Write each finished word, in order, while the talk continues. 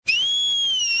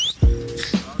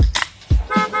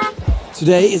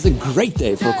Today is a great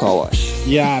day for a car wash.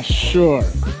 Yeah, sure.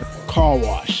 Car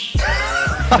wash.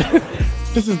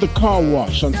 This is the car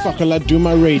wash on Sakala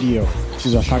Duma Radio.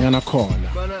 Sizohlangana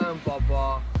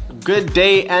khona. Good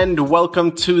day and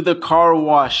welcome to the car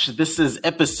wash. This is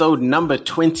episode number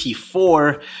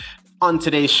 24. On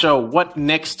today's show, what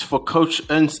next for Coach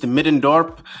Ernst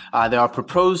Middendorp? There are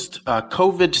proposed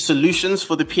COVID solutions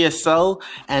for the PSL,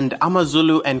 and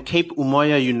Amazulu and Cape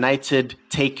Umoya United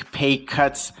take pay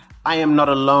cuts. I am not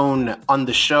alone on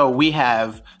the show. We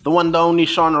have the one, the only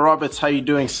Sean Roberts. How you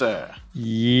doing, sir?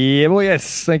 Yeah, well,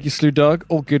 yes. Thank you, Slew Dog.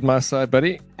 All good, my side,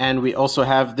 buddy. And we also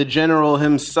have the general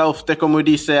himself, Teko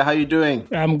Modise. How you doing?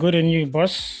 I'm good, and you,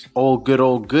 boss? All good,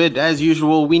 all good. As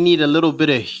usual, we need a little bit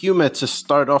of humor to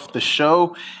start off the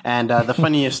show. And the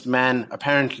funniest man,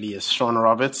 apparently, is Sean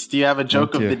Roberts. Do you have a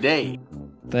joke of the day?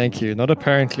 Thank you. Not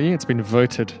apparently. It's been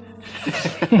voted.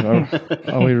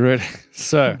 Are we ready?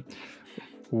 So,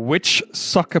 which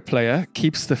soccer player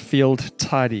keeps the field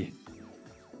tidy?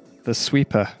 The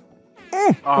sweeper.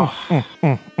 Okay.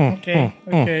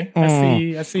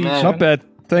 I see. Man. Not bad.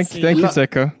 Thank you,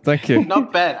 Teko. Thank you.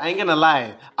 Not bad. I ain't gonna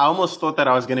lie. I almost thought that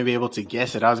I was gonna be able to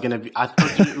guess it. I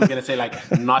thought you were gonna say like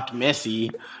not messy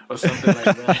or something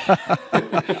like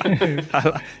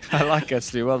that. I like it,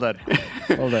 Slew. Well done.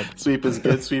 Sweep is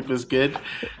good.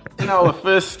 In our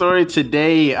first story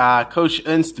today, Coach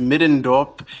Ernst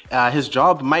Middendorp, his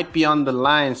job might be on the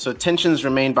line, so tensions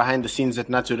remain behind the scenes at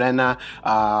Naturena.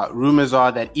 Rumors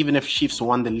are that even if Chiefs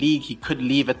won the league, he could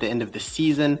leave at the end of the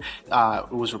season.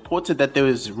 It was reported that there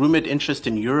was rumored interest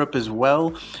in Europe as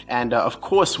well, and of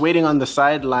course, waiting on the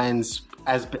sidelines,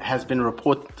 as has been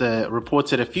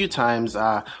reported a few times,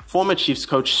 former Chiefs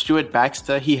coach Stuart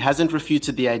Baxter, he hasn't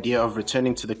refuted the idea of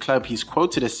returning to the club. He's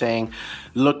quoted as saying,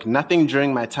 "Look, nothing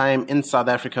during my time in South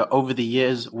Africa over the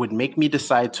years would make me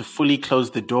decide to fully close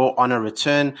the door on a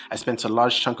return. I spent a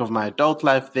large chunk of my adult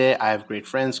life there. I have great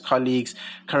friends, colleagues.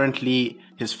 Currently,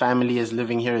 his family is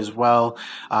living here as well."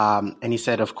 And he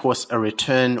said, of course, a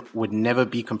return would never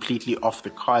be completely off the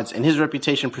cards. And his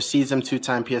reputation precedes him,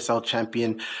 two-time PSL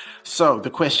champion. So the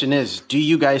question is, do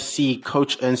you guys see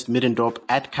Coach Ernst Middendorp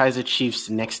at Kaizer Chiefs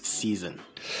next season?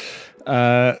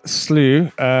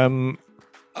 Slew,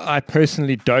 I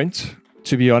personally don't,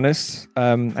 to be honest.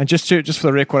 And just for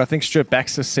the record, I think Stuart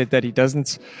Baxter said that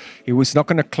he was not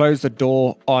going to close the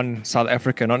door on South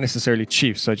Africa, not necessarily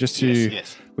Chiefs. So just to,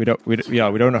 yes. we don't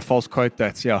want to false quote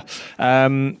that. Yeah.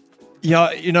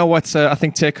 You know what? I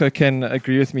think Teko can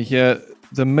agree with me here.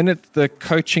 The minute the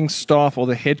coaching staff or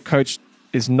the head coach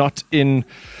is not in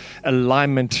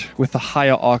alignment with the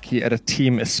hierarchy at a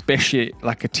team, especially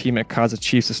like a team at Kaizer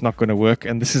Chiefs, it's not going to work.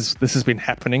 And this has been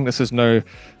happening. This is no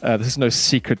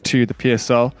secret to the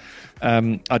PSL.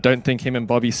 I don't think him and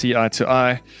Bobby see eye to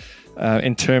eye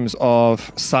in terms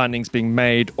of signings being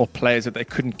made or players that they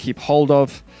couldn't keep hold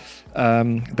of.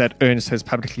 That Ernst has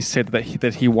publicly said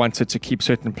that he wanted to keep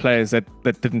certain players that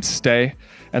didn't stay.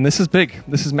 And this is big.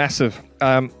 This is massive.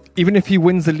 Even if he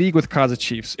wins the league with Kaizer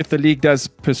Chiefs, if the league does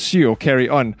pursue or carry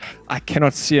on, I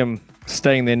cannot see him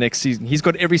staying there next season. He's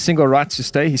got every single right to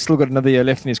stay. He's still got another year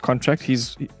left in his contract.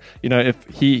 If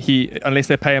he unless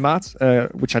they pay him out,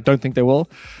 which I don't think they will.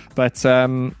 But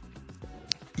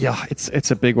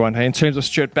it's a big one. Hey, in terms of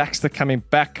Stuart Baxter coming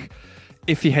back,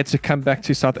 if he had to come back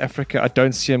to South Africa, I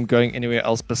don't see him going anywhere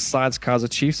else besides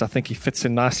Kaizer Chiefs. I think he fits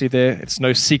in nicely there. It's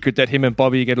no secret that him and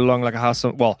Bobby get along like a house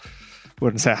on, well, I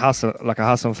wouldn't say like a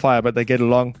house on fire, but they get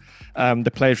along.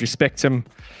 The players respect him.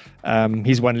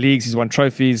 He's won leagues, he's won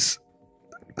trophies.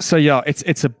 So yeah,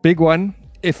 it's a big one.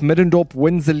 If Middendorp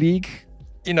wins the league,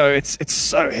 it's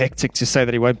so hectic to say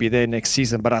that he won't be there next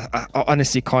season, but I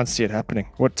honestly can't see it happening.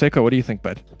 Teko, what do you think,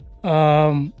 bud?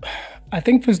 I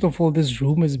think, first of all, this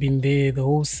rumor has been there the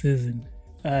whole season.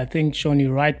 I think, Sean,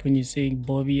 you're right when you're saying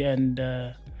Bobby and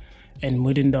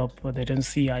Middendorp, they don't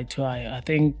see eye to eye. I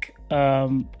think,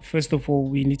 first of all,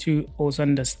 we need to also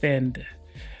understand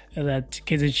that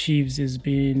Kaizer Chiefs has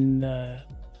been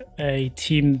a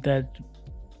team that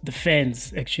the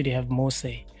fans actually have more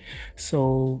say.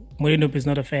 So Middendorp is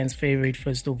not a fan's favorite,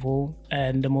 first of all,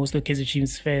 and most of Kaizer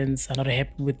Chiefs fans are not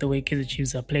happy with the way Kaizer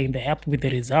Chiefs are playing. They're happy with the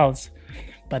results,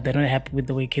 but they're not happy with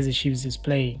the way Kaizer Chiefs is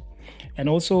playing. And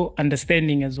also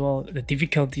understanding as well the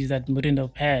difficulties that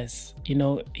Middendorp has.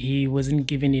 He wasn't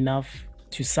given enough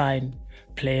to sign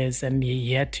players, and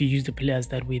he had to use the players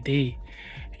that were there.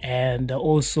 And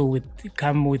also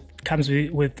comes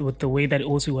with the way that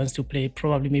also wants to play.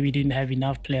 Probably maybe didn't have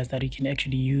enough players that he can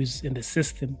actually use in the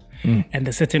system. And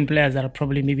the certain players that are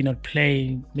probably maybe not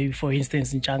playing. Maybe for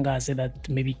instance in Changa, I said that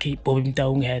maybe Bobby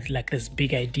Mtaung had like this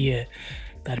big idea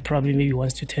that probably maybe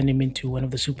wants to turn him into one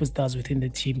of the superstars within the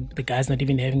team. The guy's not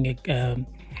even having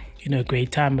a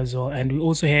great time as well. And we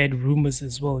also had rumors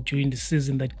as well during the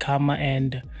season that Kama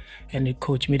and the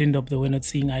coach Middendorp, they were not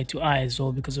seeing eye to eye as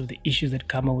well because of the issues that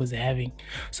Kama was having.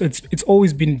 So it's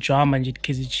always been drama in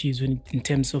Kaizer Chiefs in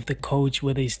terms of the coach,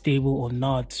 whether he's stable or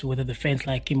not, whether the fans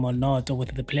like him or not, or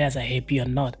whether the players are happy or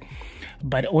not.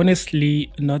 But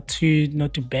honestly, not to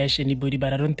bash anybody,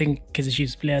 but I don't think Kaizer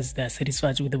Chiefs players, they're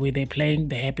satisfied with the way they're playing.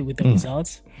 They're happy with the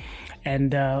results.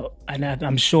 And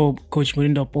I'm sure Coach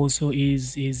Middendorp also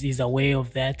is aware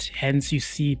of that. Hence, you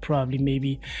see probably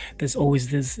maybe there's always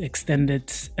this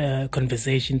extended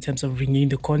conversation in terms of renewing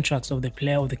the contracts of the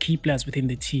player or the key players within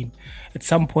the team. At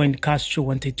some point, Castro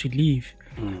wanted to leave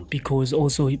because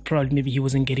also he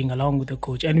wasn't getting along with the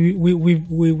coach. And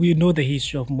we know the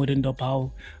history of Middendorp,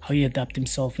 how he adapts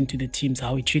himself into the teams,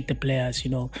 how he treats the players,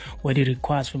 what he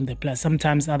requires from the players.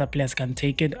 Sometimes other players can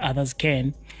take it, others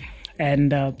can.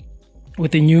 And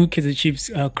with the new Kaizer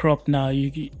Chiefs crop now,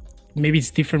 maybe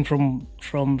it's different from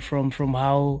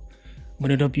how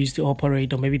Middendorp used to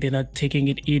operate, or maybe they're not taking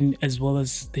it in as well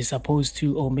as they're supposed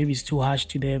to, or maybe it's too harsh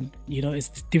to them.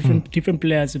 It's different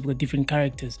players have got different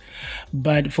characters.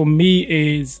 But for me,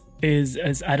 is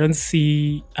I don't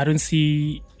see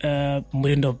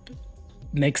Middendorp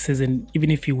next season, even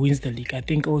if he wins the league. I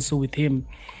think also with him,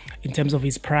 in terms of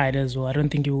his pride as well, I don't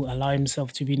think he will allow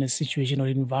himself to be in a situation or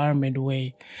environment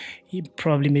where he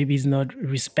probably maybe is not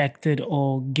respected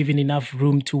or given enough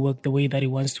room to work the way that he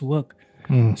wants to work.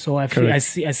 So I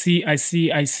see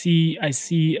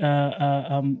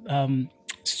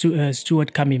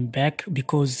Stuart coming back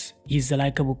because he's a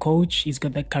likable coach. He's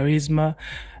got that charisma,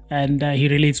 and he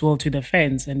relates well to the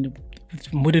fans. And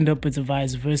Middendorp is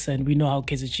vice versa, and we know how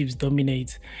Kaizer Chiefs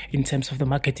dominates in terms of the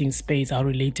marketing space, how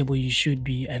relatable you should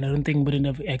be, and I don't think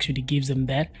Middendorp actually gives them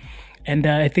that. And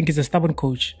I think he's a stubborn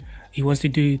coach. He wants to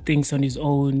do things on his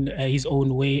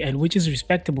own way, and which is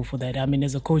respectable for that. I mean,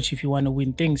 as a coach, if you want to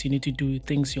win things, you need to do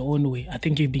things your own way. I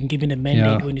think you've been given a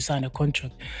mandate when you sign a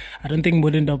contract. I don't think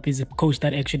Middendorp is a coach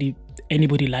that actually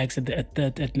anybody likes at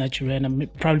Naturena,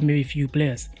 probably maybe a few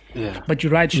players. Yeah. But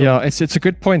you're right, Sean. Yeah, it's a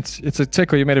good point.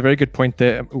 Teko, you made a very good point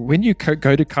there. When you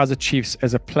go to Kaizer Chiefs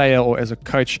as a player or as a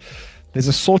coach, there's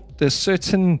a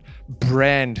certain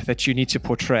brand that you need to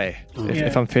portray,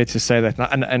 if I'm fair to say that.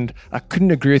 And I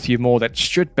couldn't agree with you more that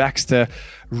Stuart Baxter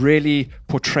really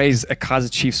portrays a Kaizer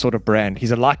Chiefs sort of brand.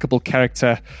 He's a likable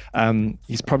character.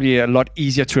 He's probably a lot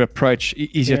easier to approach,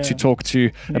 easier to talk to,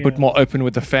 a bit more open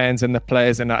with the fans and the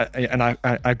players. And I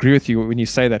agree with you when you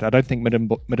say that. I don't think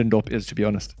Middendorp is, to be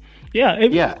honest.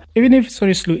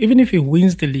 Even if he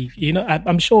wins the league,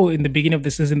 I'm sure in the beginning of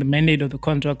the season, the mandate of the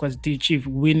contract was to achieve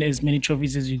win as many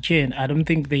trophies as you can. I don't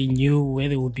think they knew where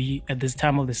they would be at this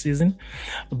time of the season,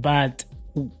 but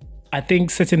I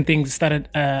think certain things started,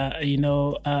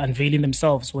 unveiling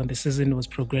themselves when the season was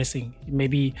progressing.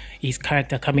 Maybe his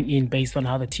character coming in based on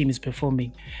how the team is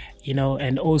performing,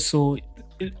 and also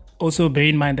bear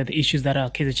in mind that the issues that our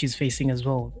Kaizer Chiefs facing as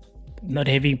well,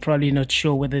 probably not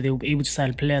sure whether they will be able to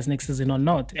sign players next season or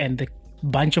not, and the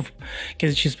bunch of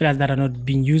Kaizer Chiefs players that are not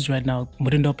being used right now,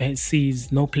 Middendorp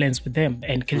sees no plans with them,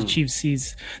 and Kaizer Chiefs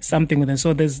sees something with them.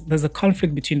 So there's a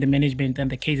conflict between the management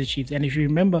and the Kaizer Chiefs. And if you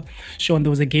remember, Sean,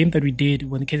 there was a game that we did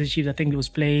when the Kaizer Chiefs, I think it was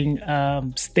playing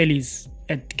Stellies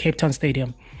at Cape Town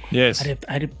Stadium. Yes,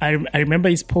 I remember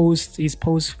his post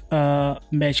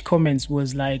match comments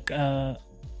was like, I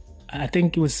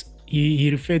think it was. He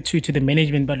referred to the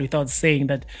management, but without saying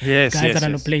that guys that are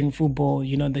not playing football,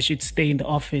 they should stay in the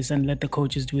office and let the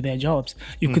coaches do their jobs.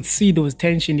 You could see there was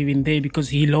tension even there because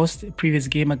he lost the previous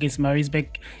game against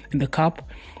Maritzburg in the cup,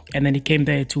 and then he came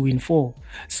there to win 4.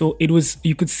 So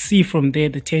you could see from there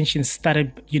the tension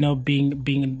started,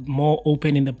 being more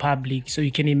open in the public. So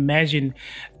you can imagine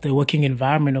the working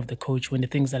environment of the coach when the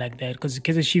things are like that, because the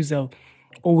Kaizer Chiefs are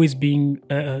always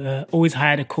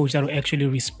hired a coach that will actually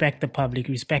respect the public,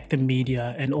 respect the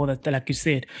media, and all that. Like you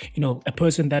said, a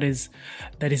person that is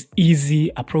easy,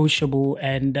 approachable,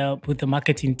 and with the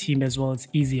marketing team as well, it's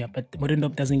easier. But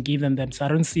Middendorp doesn't give them so I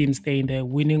don't see him staying there,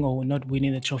 winning or not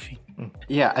winning the trophy.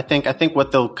 Yeah, I think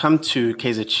what they'll come to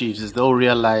Kaizer Chiefs is they'll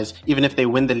realize even if they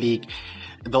win the league,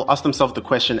 they'll ask themselves the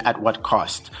question, at what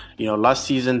cost? Last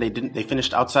season they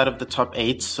finished outside of the top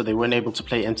 8, so they weren't able to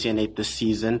play MTN 8 this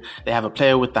season. They have a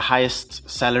player with the highest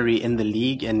salary in the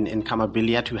league in Kama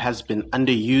Biliat, who has been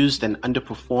underused and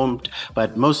underperformed.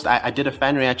 But I did a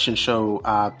fan reaction show,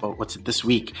 this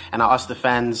week, and I asked the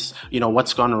fans,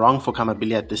 what's gone wrong for Kama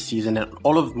Biliat this season, and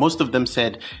most of them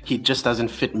said he just doesn't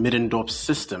fit Middendorp's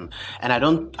system. And I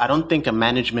don't think a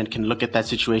management can look at that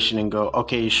situation and go,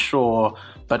 okay, sure,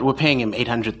 but we're paying him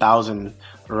 800,000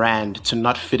 rand to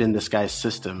not fit in this guy's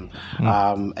system.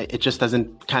 It just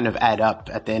doesn't kind of add up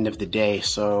at the end of the day.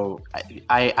 So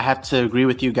I have to agree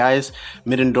with you guys.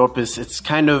 Middendorp it's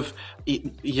kind of,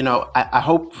 I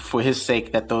hope for his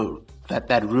sake that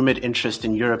that rumored interest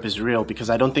in Europe is real, because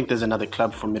I don't think there's another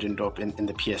club for Middendorp in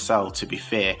the PSL, to be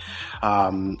fair.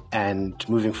 And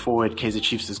moving forward, Kaizer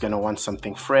Chiefs is going to want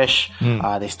something fresh.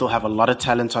 They still have a lot of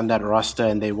talent on that roster,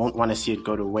 and they won't want to see it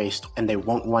go to waste, and they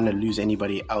won't want to lose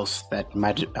anybody else that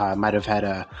might have had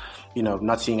a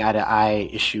not seeing eye to eye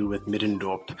issue with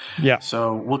Middendorp. Yeah.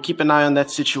 So we'll keep an eye on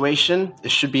that situation.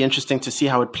 It should be interesting to see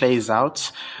how it plays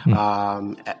out.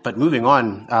 But moving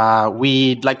on,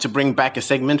 we'd like to bring back a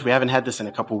segment. We haven't had this in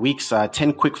a couple of weeks.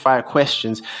 10 quick fire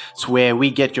questions. It's where we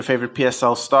get your favorite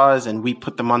PSL stars and we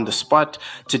put them on the spot.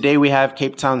 Today we have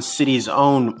Cape Town City's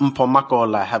own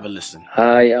Makoena. Have a listen.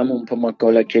 Hi, I'm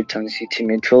Makoena, Cape Town City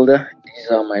midfielder.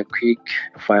 These are my quick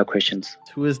fire questions.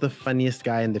 Who is the funniest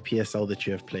guy in the PSL that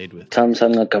you have played with?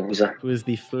 Tamsanga Kabuza. Who is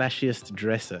the flashiest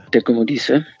dresser? Teko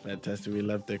Modise. Fantastic. We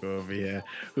love Teko over here.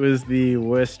 Who is the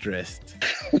worst dressed?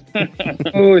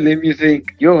 Oh, let me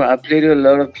think. I played with a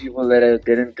lot of people that I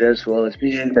didn't dress well,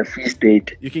 especially in the free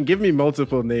state. You can give me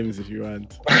multiple names if you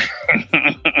want.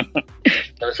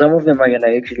 Now, some of them are going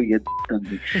to actually get on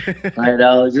me. And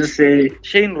I'll just say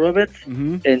Sean Roberts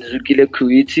and Zukile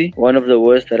Kuiti, one of the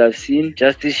worst that I've seen.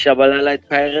 Justice Shabalala at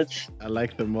Pirates. I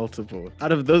like the multiple.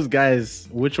 Out of those guys,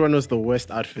 which one was the worst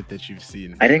outfit that you've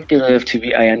seen? I think it'll have to be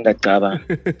Ayanda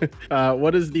Gaba.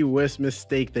 What is the worst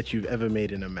mistake that you've ever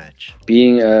made in a match?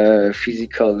 Being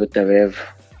physical with the rev.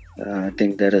 I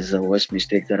think that is the worst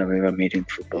mistake that I've ever made in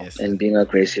football. Yes. And being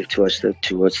aggressive towards the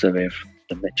rev.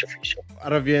 The match official.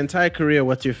 Out of your entire career,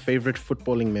 what's your favorite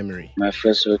footballing memory? My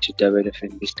first road to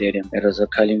FNB Stadium. It was a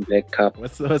Carling Black Cup.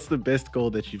 What's the best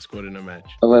goal that you've scored in a match?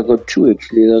 Oh, I got two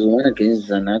actually. There was one against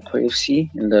Zanakwa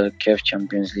FC in the CAF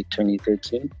Champions League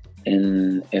 2013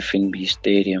 in FNB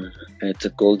Stadium. It's a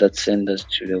goal that sent us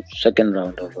to the second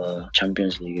round of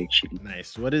Champions League actually.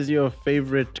 Nice. What is your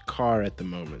favorite car at the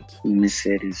moment?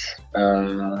 Mercedes.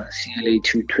 CLA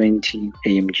 220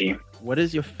 AMG. What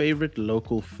is your favorite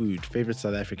local food, favorite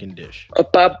South African dish? A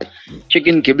pap,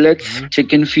 chicken giblets,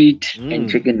 chicken feet, and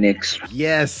chicken necks.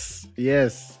 Yes.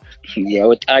 Yeah,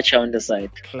 with archer on the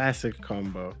side. Classic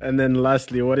combo. And then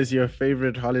lastly, what is your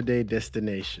favorite holiday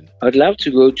destination? I'd love to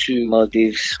go to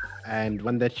Maldives. And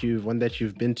one that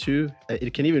you've been to?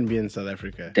 It can even be in South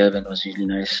Africa. Durban was really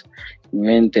nice. We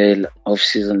went there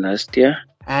off-season last year.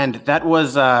 And that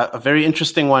was a very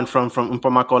interesting one from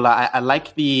Makoena. I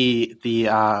like the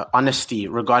honesty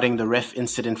regarding the ref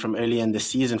incident from earlier in the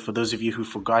season. For those of you who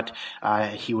forgot,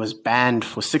 he was banned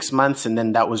for 6 months, and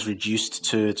then that was reduced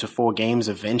to 4 games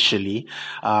eventually.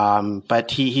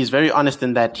 But he's very honest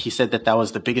in that he said that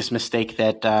was the biggest mistake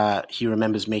that he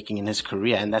remembers making in his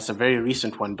career, and that's a very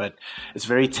recent one, but it's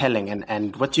very telling.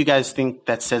 And what do you guys think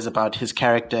that says about his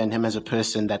character and him as a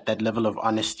person, that level of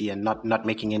honesty and not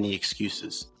making any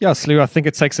excuses? Yeah, Slew, I think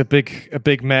it takes a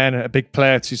big man, a big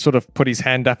player to sort of put his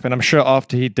hand up. And I'm sure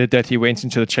after he did that, he went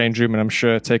into the change room, and I'm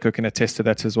sure Teko can attest to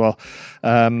that as well.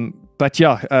 But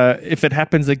yeah, if it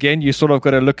happens again, you sort of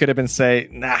got to look at him and say,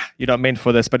 nah, you're not meant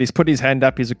for this. But he's put his hand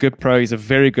up. He's a good pro. He's a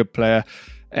very good player.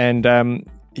 And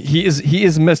he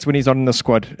is missed when he's not in the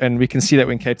squad. And we can see that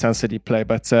when Cape Town City play.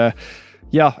 But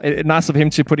yeah, nice of him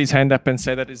to put his hand up and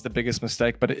say that is the biggest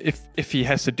mistake. But if he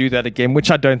has to do that again, which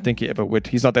I don't think he ever would,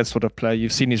 he's not that sort of player.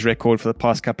 You've seen his record for the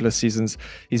past couple of seasons.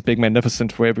 He's big,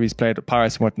 magnificent wherever he's played at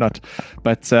Pirates and whatnot.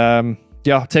 But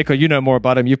yeah, Teko, you know more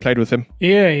about him. You played with him.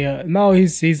 Yeah. No,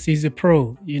 he's a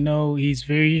pro. He's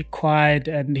very quiet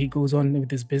and he goes on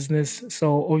with his business.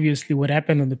 So obviously, what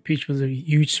happened on the pitch was a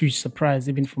huge surprise,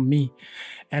 even for me.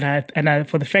 And I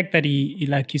for the fact that he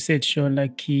like you said, Sean,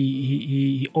 like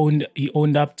he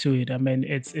owned up to it. I mean,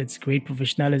 it's great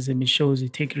professionalism. He shows he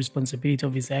takes responsibility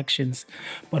of his actions.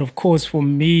 But of course, for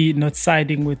me, not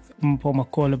siding with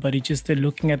Makoena, but it's just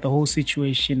looking at the whole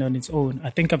situation on its own. I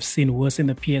think I've seen worse in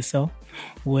the PSL,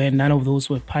 where none of those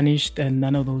were punished and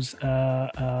none of those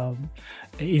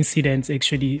incidents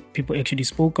people actually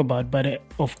spoke about. But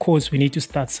of course, we need to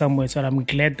start somewhere. So I'm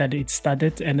glad that it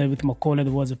started. And with Makoena,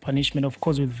 there was a punishment. Of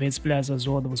course, with Vets players as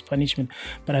well, there was punishment.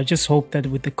 But I just hope that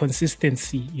with the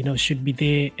consistency, should be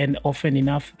there, and often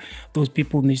enough, those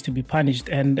people need to be punished.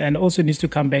 And also needs to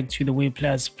come back to the way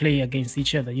players play against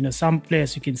each other. Some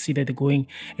players you can see that they're going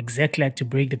exactly like to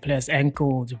break the player's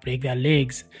ankle, to break their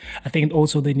legs. I think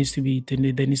also they needs to be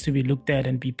looked at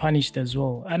and be punished as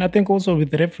well. And I think also with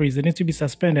the referees, they need to be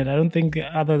suspended. I don't think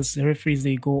others referees,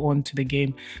 they go on to the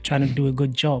game trying to do a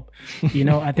good job.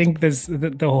 I think there's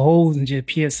the whole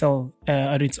PSL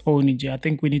on its own. I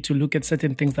think we need to look at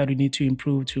certain things that we need to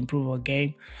improve our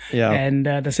game. Yeah. And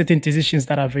the certain decisions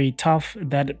that are very tough,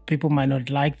 that people might not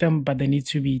like them, but they need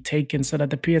to be taken so that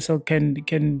the PSL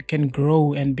can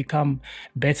grow and become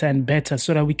better and better,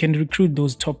 so that we can recruit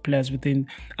those top players within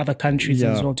other countries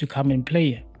as well to come and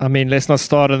play. I mean, let's not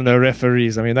start on the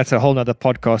referees. I mean, that's a whole nother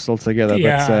podcast altogether.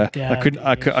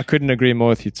 I couldn't agree more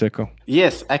with you, Teko.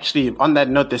 Yes, actually, on that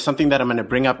note, there's something that I'm going to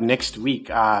bring up next week.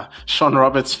 Sean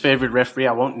Roberts' favorite referee,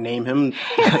 I won't name him,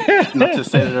 not to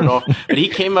set it off, but he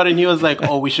came out and he was like,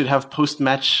 "Oh, we should have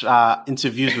post-match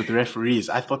interviews with referees."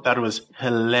 I thought that was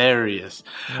hilarious.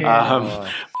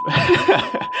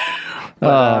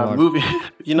 Moving,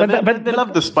 they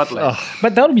love the spotlight.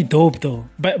 But that would be dope, though.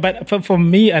 But for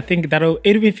me, I think that'll,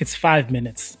 even if it's 5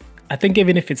 minutes, I think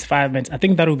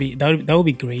that would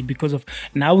be great, because of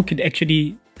now we could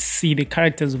actually see the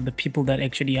characters of the people that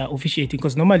actually are officiating,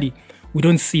 because normally we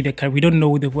don't see we don't know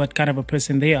what kind of a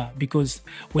person they are, because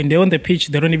when they're on the pitch,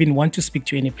 they don't even want to speak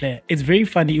to any player. It's very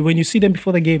funny. When you see them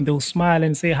before the game, they'll smile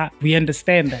and say, "Hi, we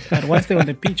understand that." But once they're on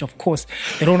the pitch, of course,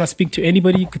 they don't want to speak to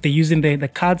anybody, because they're using the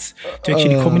cards to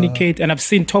actually communicate. And I've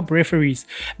seen top referees.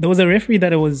 There was a referee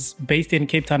that was based in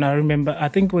Cape Town. I remember, I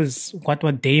think it was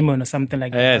Kwatwa Damon or something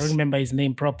like that. Yes. I don't remember his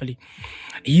name properly.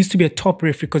 He used to be a top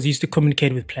referee because he used to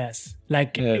communicate with players.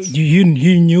 Like, you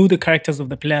knew the characters of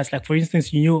the players. Like, for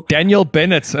instance, you knew Daniel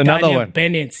Bennett, Daniel one.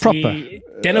 Bennett. Proper.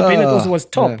 Daniel Bennett also was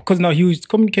top, because now he was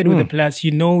communicating with the players.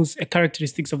 He knows the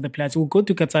characteristics of the players. We'll go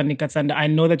to Katsanda. I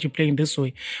know that you're playing this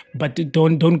way, but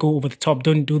don't go over the top.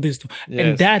 Don't do this. Yes.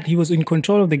 And that, he was in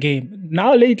control of the game.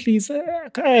 Now lately, it's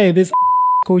okay, this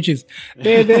coaches,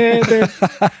 they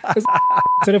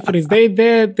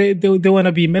want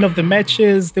to be men of the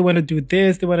matches, they want to do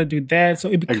this, they want to do that, so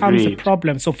it becomes a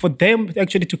problem. So for them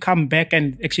actually to come back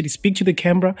and actually speak to the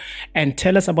camera and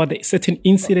tell us about the certain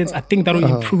incidents, I think that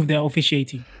will improve their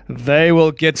officiating. They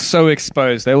will get so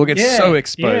exposed. So I think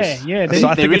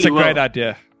it's a great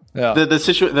idea. Yeah.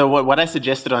 What I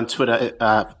suggested on Twitter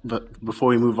before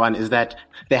we move on is that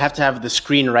they have to have the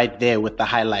screen right there with the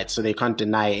highlights, so they can't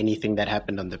deny anything that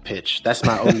happened on the pitch. That's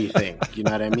my only thing. You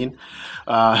know what I mean?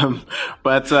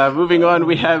 But moving on,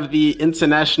 we have the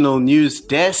international news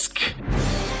desk.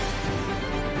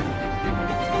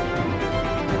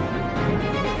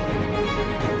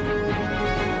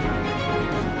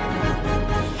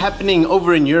 Happening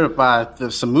over in Europe,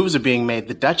 some moves are being made.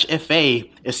 The Dutch FA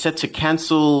is set to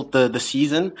cancel the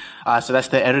season. So that's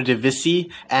the Eredivisie.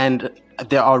 And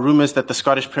there are rumors that the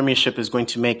Scottish Premiership is going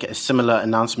to make a similar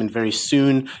announcement very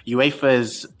soon. UEFA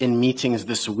is in meetings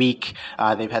this week.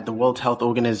 They've had the World Health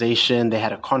Organization. They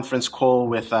had a conference call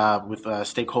with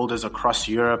stakeholders across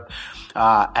Europe.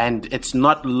 And it's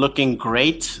not looking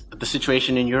great. The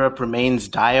situation in Europe remains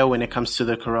dire when it comes to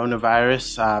the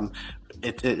coronavirus.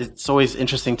 It's always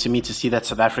interesting to me to see that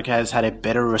South Africa has had a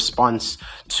better response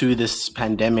to this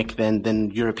pandemic than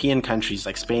European countries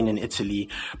like Spain and Italy.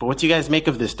 But what do you guys make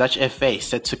of this? Dutch FA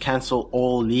set to cancel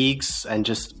all leagues and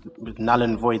just null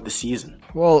and void the season.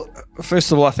 Well,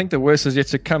 first of all, I think the worst is yet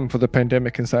to come for the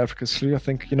pandemic in South Africa. I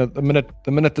think, the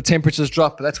minute the temperatures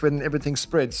drop, that's when everything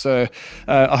spreads. So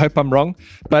I hope I'm wrong.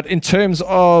 But in terms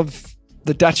of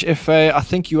the Dutch FA, I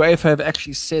think UEFA have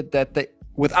actually said that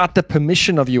without the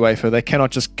permission of UEFA, they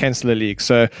cannot just cancel a league.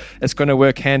 So it's going to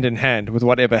work hand in hand with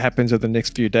whatever happens over the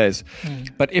next few days.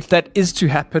 But if that is to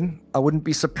happen, I wouldn't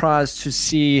be surprised to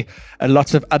see a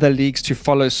lot of other leagues to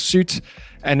follow suit.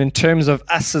 And in terms of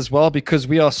us as well, because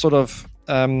we are sort of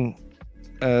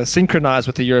synchronized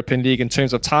with the European League in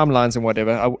terms of timelines and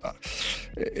whatever,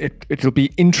 it'll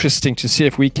be interesting to see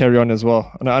if we carry on as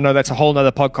well. And I know that's a whole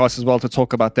nother podcast as well to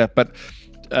talk about that, but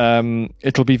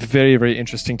it'll be very, very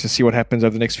interesting to see what happens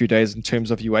over the next few days in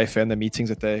terms of UEFA and the meetings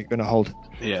that they're going to hold.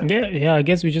 Yeah. I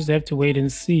guess we just have to wait and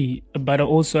see. But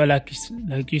also, like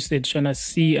you said, Shana,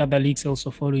 see other leagues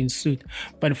also following suit.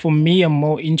 But for me, I'm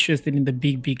more interested in the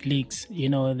big leagues. The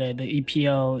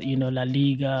EPL, La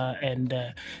Liga, and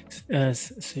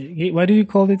what do you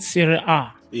call it? Serie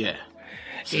A. Yeah.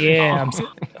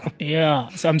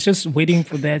 So I'm just waiting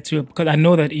for that too, because I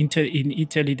know that in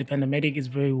Italy the pandemic is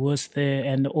very worse there,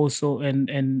 and also and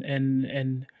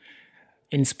in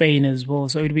Spain as well.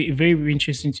 So it'll be very, very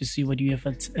interesting to see what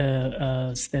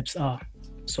UEFA steps are.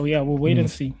 So we'll wait and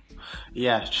see.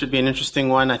 Yeah, it should be an interesting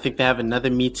one. I think they have another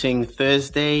meeting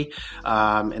Thursday.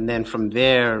 And then from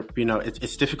there,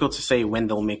 it's difficult to say when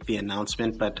they'll make the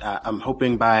announcement, but I'm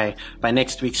hoping by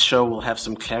next week's show, we'll have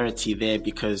some clarity there,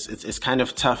 because it's kind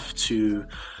of tough to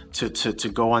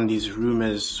go on these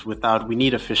rumors we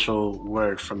need official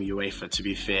word from UEFA, to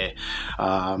be fair.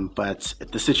 But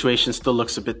the situation still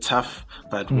looks a bit tough,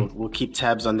 but we'll keep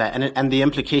tabs on that. And the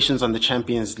implications on the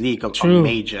Champions League are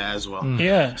major as well.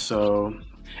 Yeah. So...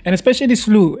 And especially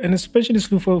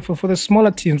SLU for the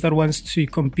smaller teams that wants to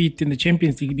compete in the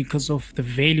Champions League, because of the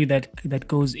value that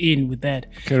goes in with that.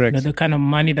 Correct. The kind of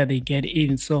money that they get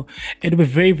in. So it'll be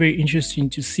very, very interesting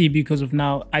to see, because of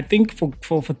now, I think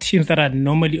for teams that are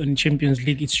normally on Champions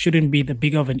League, it shouldn't be the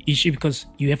big of an issue, because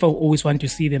UEFA always want to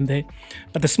see them there.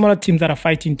 But the smaller teams that are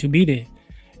fighting to be there,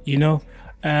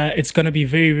 it's going to be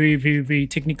very, very, very, very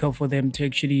technical for them to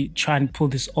actually try and pull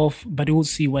this off. But we'll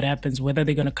see what happens, whether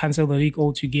they're going to cancel the league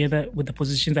altogether with the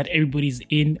positions that everybody's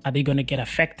in. Are they going to get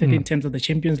affected in terms of the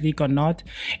Champions League or not?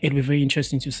 It'll be very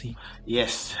interesting to see.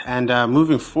 Yes. And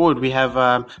moving forward, we have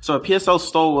so a PSL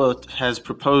stalwart has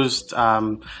proposed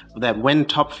that when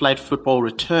top flight football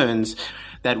returns,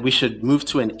 that we should move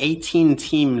to an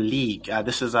 18-team league.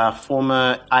 This is our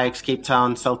former Ajax Cape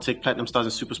Town, Celtic, Platinum Stars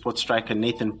and Supersport striker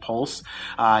Nathan Pulse.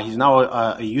 He's now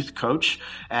a youth coach,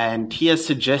 and he has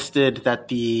suggested that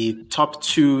the top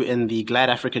two in the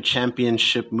GladAfrica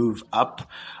Championship move up,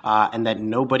 and that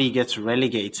nobody gets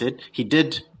relegated. He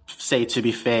did say, to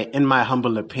be fair, in my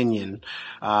humble opinion,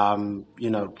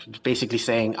 basically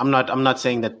saying I'm not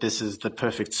saying that this is the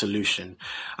perfect solution,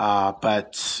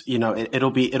 but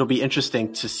it'll be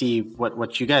interesting to see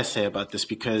what you guys say about this,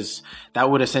 because that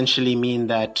would essentially mean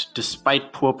that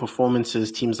despite poor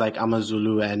performances, teams like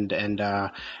Amazulu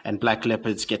and Black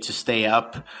Leopards get to stay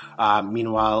up.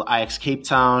 Meanwhile, Ajax Cape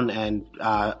Town and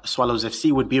Swallows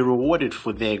FC would be rewarded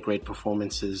for their great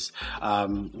performances.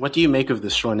 What do you make of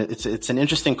this, Sean? It's an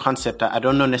interesting concept. I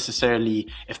don't know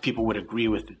necessarily if people would agree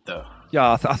with it, though.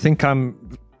 Yeah, I think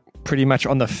I'm pretty much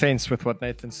on the fence with what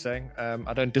Nathan's saying.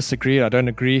 I don't disagree. I don't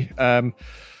agree.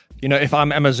 If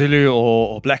I'm Amazulu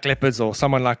or Black Leopards or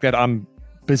someone like that, I'm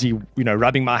busy,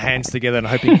 rubbing my hands together and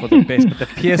hoping for the best. But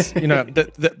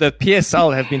the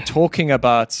PSL have been talking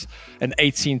about an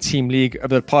 18-team league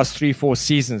over the past 3-4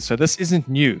 seasons. So this isn't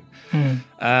new.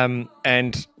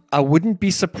 And I wouldn't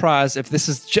be surprised if this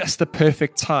is just the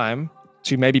perfect time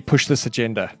to maybe push this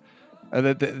agenda.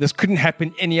 This couldn't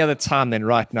happen any other time than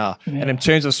right now. Yeah. And in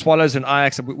terms of Swallows and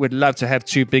Ajax, we'd love to have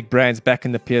two big brands back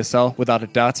in the PSL, without a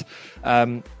doubt.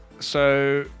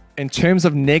 So in terms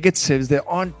of negatives, there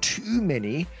aren't too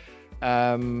many.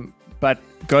 But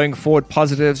going forward,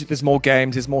 positives, there's more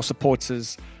games, there's more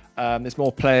supporters, there's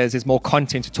more players, there's more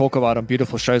content to talk about on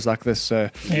beautiful shows like this. So,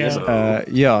 so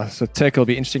Teko, it'll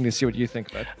be interesting to see what you think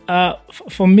about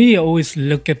it. For me, I always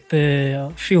look at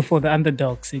the feel for the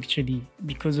underdogs, actually,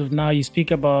 because of now you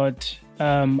speak about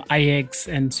Ajax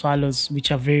and Swallows,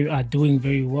 which are doing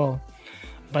very well.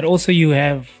 But also you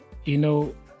have,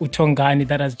 Utongani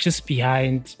that is just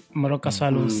behind Moroka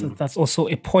Swallows. That's also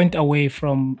a point away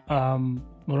from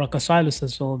Moroka Swallows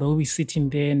as well. They'll be sitting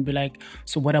there and be like,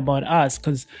 so what about us?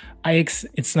 Because Ajax,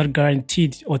 it's not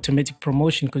guaranteed automatic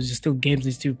promotion, because there's still games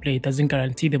need to play. It doesn't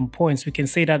guarantee them points. We can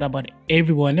say that about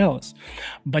everyone else.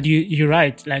 But you're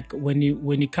right. Like when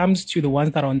it comes to the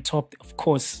ones that are on top, of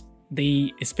course,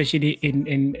 they, especially in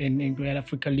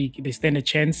GladAfrica League, they stand a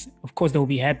chance. Of course, they'll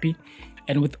be happy.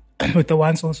 And with the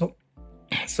ones also,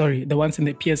 the ones in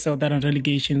the PSL that are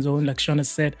relegation zone, like Sean has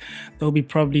said, they'll be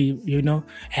probably,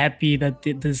 happy that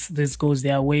this goes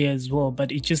their way as well.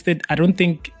 But it's just that I don't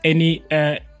think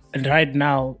right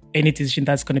now, any decision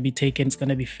that's going to be taken is going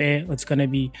to be fair. It's going to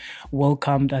be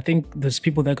welcomed. I think there's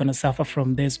people that are going to suffer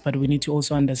from this, but we need to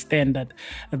also understand that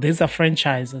these are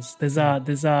franchises. These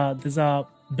are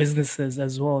businesses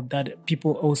as well, that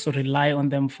people also rely on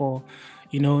them for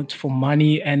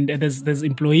money, and there's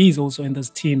employees also in those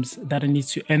teams that need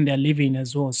to earn their living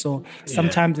as well. So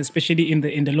sometimes, especially in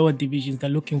the lower divisions, they're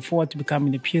looking forward to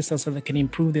becoming the PSL so they can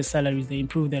improve their salaries, they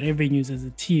improve their revenues as a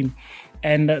team.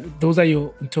 And those are your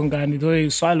Tongani, those are your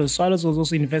Swallows. Swallows was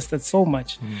also invested so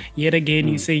much. Yet again,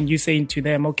 you're saying to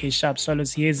them, okay, sharp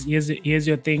Swallows, here's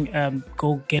your thing,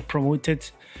 go get promoted.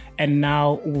 And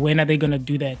now, when are they going to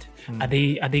do that? Are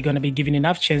they going to be given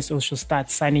enough chance to also start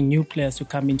signing new players to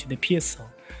come into the PSL?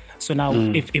 So now,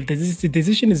 if the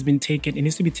decision has been taken, it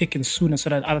needs to be taken sooner so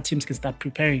that other teams can start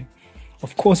preparing.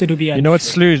 Of course, it will be. You know what,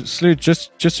 Slew,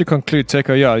 just to conclude,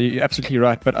 Teko, yeah, you're absolutely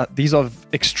right. But these are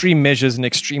extreme measures and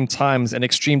extreme times and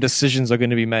extreme decisions are going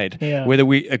to be made. Yeah. Whether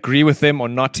we agree with them or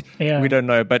not, Yeah. we don't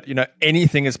know. But,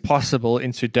 anything is possible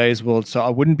in today's world. So I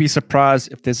wouldn't be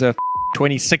surprised if there's a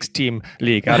 26 team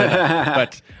league. I don't know.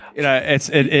 But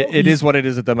it is what it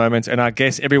is at the moment, and I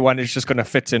guess everyone is just going to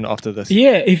fit in after this.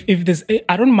 Yeah, if there's,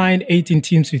 I don't mind 18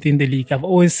 teams within the league. I've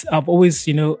always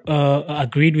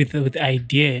agreed with the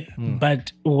idea.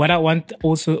 But what I want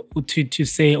also to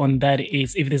say on that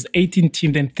is, if there's 18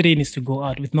 teams, then 3 needs to go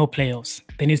out with no playoffs.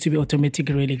 There needs to be automatic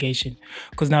relegation.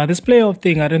 Because now this playoff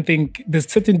thing, I don't think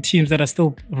there's certain teams that are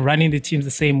still running the teams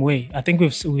the same way. I think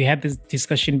we had this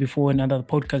discussion before in another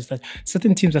podcast that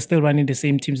certain teams are still running the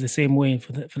same teams the same way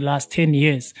for the last 10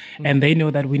 years. And they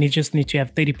know that we just need to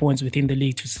have 30 points within the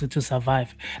league to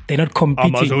survive. They're not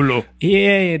competing. Amazulu.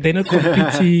 Yeah, they're not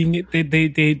competing.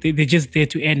 They're just there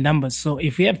to add numbers. So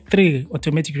if we have 3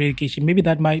 automatic relegation, maybe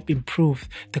that might improve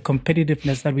the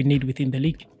competitiveness that we need within the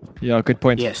league. Yeah, good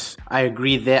point. Yes, I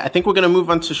agree there. I think we're going to move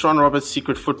on to Sean Roberts'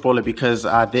 Secret Footballer, because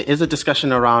there is a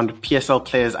discussion around PSL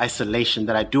players' isolation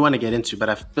that I do want to get into, but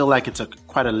I feel like it's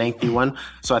quite a lengthy one.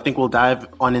 So I think we'll dive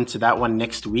on into that one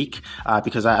next week,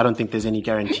 because I don't think there's any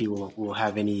guarantee we'll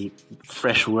have any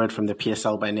fresh word from the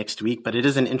PSL by next week. But it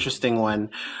is an interesting one.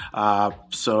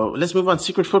 So let's move on.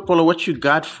 Secret Footballer, what you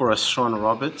got for us, Sean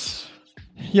Roberts?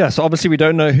 Yeah, so obviously we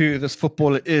don't know who this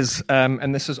footballer is,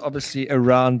 and this is obviously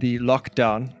around the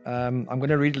lockdown. I'm going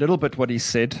to read a little bit what he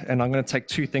said, and I'm going to take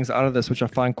 2 things out of this, which I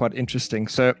find quite interesting.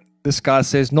 So this guy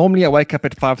says, normally I wake up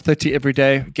at 5:30 every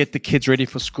day, get the kids ready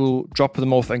for school, drop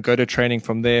them off and go to training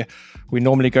from there. We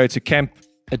normally go to camp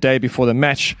a day before the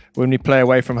match. When we play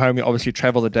away from home, we obviously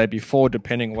travel the day before,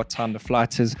 depending on what time the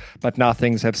flight is, but now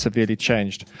things have severely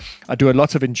changed. I do a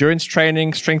lot of endurance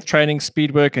training, strength training,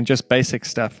 speed work, and just basic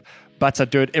stuff. But I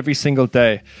do it every single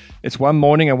day. It's one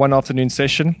morning and one afternoon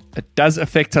session. It does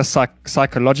affect us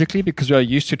psychologically because we are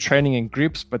used to training in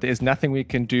groups, but there is nothing we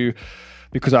can do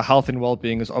because our health and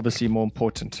well-being is obviously more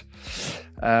important.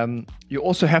 You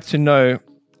also have to know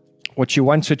what you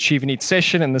want to achieve in each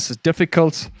session, and this is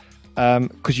difficult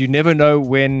because you never know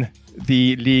when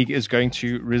the league is going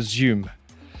to resume.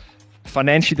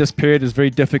 Financially, this period is very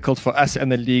difficult for us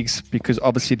and the leagues because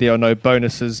obviously there are no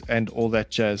bonuses and all that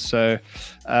jazz. So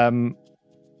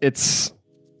it's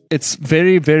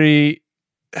very, very,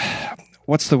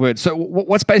 what's the word? So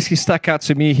what's basically stuck out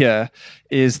to me here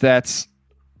is that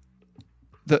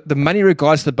the money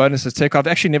regards the bonuses. Teko, I've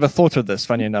actually never thought of this,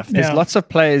 funny enough. There's lots of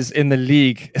players in the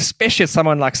league, especially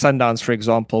someone like Sundowns, for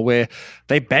example, where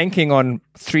they're banking on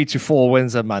 3 to 4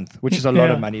 wins a month, which is a lot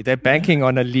of money. They're banking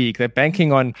on a league. They're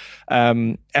banking on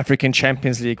African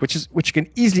Champions League, which can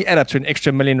easily add up to an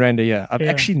extra R1 million a year. I've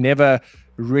actually never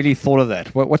really thought of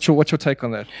that. What's your take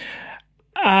on that?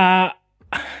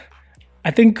 I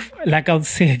think, like I would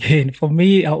say again, for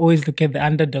me, I always look at the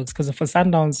underdogs because for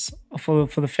Sundowns, for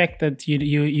the fact that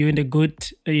you're in a good,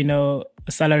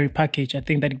 salary package, I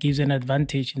think that gives you an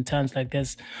advantage in times like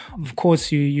this. Of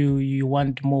course, you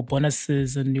want more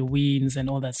bonuses and your wins and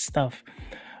all that stuff,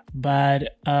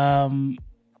 but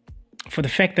for the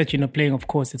fact that you're not playing, of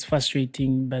course, it's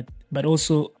frustrating. But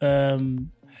also,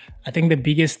 I think the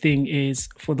biggest thing is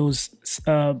for those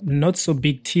not so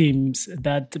big teams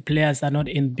that the players are not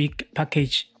in big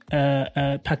packages,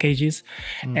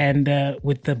 and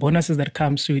with the bonuses that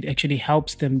comes through, it actually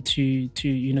helps them to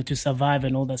survive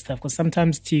and all that stuff. Because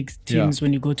sometimes teams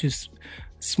when you go to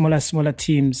smaller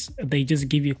teams, they just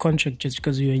give you a contract just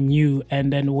because you're new,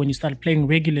 and then when you start playing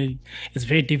regularly, it's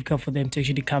very difficult for them to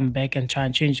actually come back and try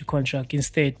and change the contract.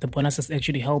 Instead, the bonuses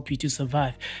actually help you to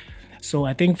survive. So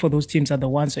I think for those teams are the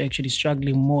ones who are actually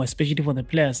struggling more, especially for the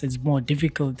players. It's more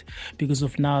difficult because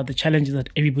of now the challenges that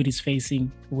everybody's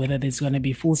facing, whether there's going to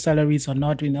be full salaries or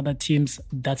not in other teams.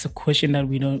 That's a question that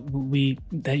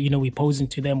we're posing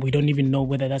to them. We don't even know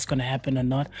whether that's going to happen or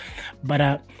not.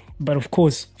 But of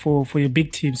course, for your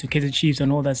big teams, your Kaizer Chiefs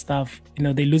and all that stuff,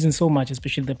 they're losing so much,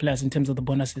 especially the players in terms of the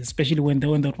bonuses, especially when they're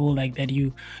on the roll like that.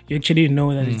 You actually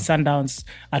know that it's Sundowns.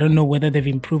 I don't know whether they've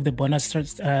improved the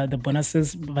bonuses,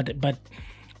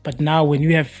 but now when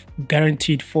you have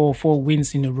guaranteed four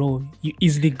wins in a row, you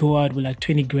easily go out with like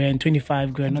 20 grand,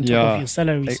 25 grand on top of your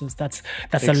salary. So that's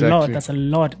exactly. a lot. That's a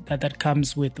lot that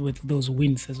comes with those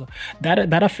wins as well.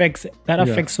 That affects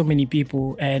so many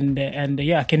people, and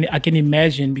I can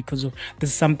imagine, because of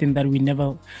this is something that we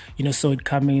never saw it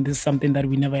coming. This is something that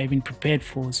we never even prepared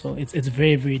for. So it's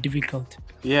very, very difficult.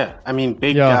 Yeah, I mean,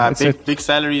 big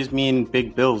salaries mean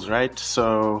big bills, right?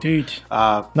 So, dude,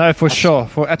 no, for sure,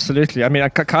 absolutely. I mean,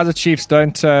 Kaizer Chiefs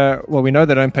don't, well, we know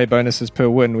they don't pay bonuses per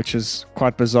win, which is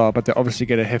quite bizarre, but they obviously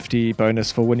get a hefty bonus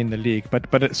for winning the league.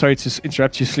 But sorry to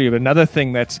interrupt you, Slee, but another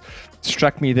thing that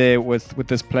struck me there with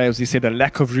this player was he said a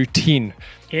lack of routine,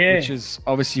 which is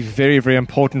obviously very, very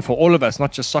important for all of us,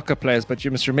 not just soccer players, but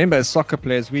you must remember as soccer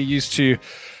players, we're used to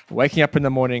waking up in the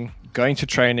morning, going to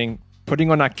training,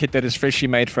 putting on our kit that is freshly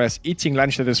made for us, eating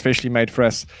lunch that is freshly made for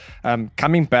us,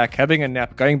 coming back, having a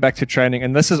nap, going back to training.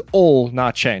 And this is all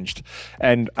now changed.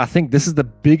 And I think this is the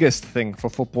biggest thing for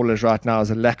footballers right now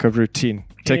is a lack of routine.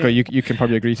 Teko, you can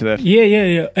probably agree to that.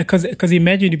 Yeah. Because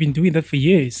imagine you've been doing that for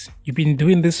years. You've been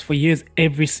doing this for years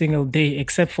every single day,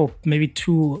 except for maybe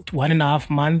 1.5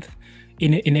 months.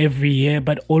 In every year,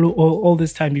 but all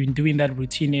this time you've been doing that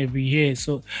routine every year.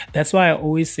 So that's why I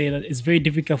always say that it's very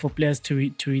difficult for players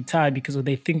to retire because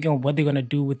they're thinking of what they're gonna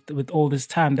do with all this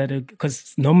time.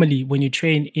 Because normally when you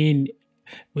train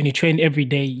every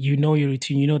day, you know your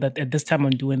routine. You know that at this time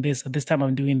I'm doing this, at this time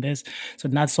I'm doing this. So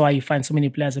that's why you find so many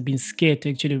players have been scared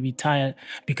to actually retire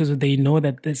because they know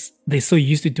that they're so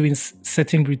used to doing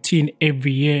certain routine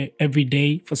every year, every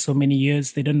day for so many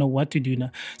years. They don't know what to do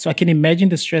now. So I can imagine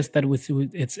the stress that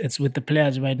it's with the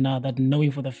players right now, that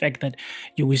knowing for the fact that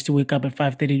you used to wake up at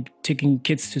 5:30 taking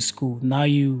kids to school. Now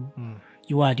you're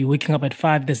waking up at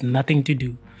 5. There's nothing to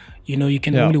do. You know, you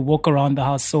can only walk around the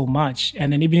house so much.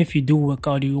 And then even if you do work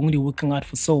out, you're only working out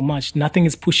for so much. Nothing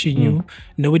is pushing you.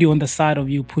 Nobody on the side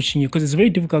of you pushing you. Because it's very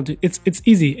difficult. It's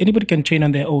easy. Anybody can train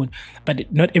on their own.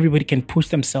 But not everybody can push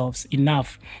themselves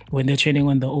enough when they're training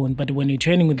on their own. But when you're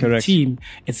training with the team,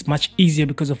 it's much easier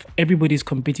because of everybody's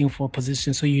competing for a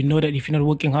position. So you know that if you're not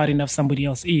working hard enough, somebody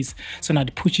else is. So now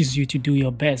it pushes you to do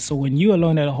your best. So when you're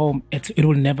alone at home, it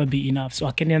will never be enough. So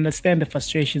I can understand the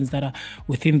frustrations that are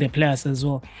within the players as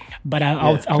well. But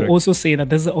I'll also say that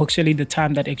this is actually the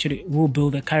time that actually will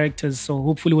build the characters. So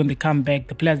hopefully when they come back,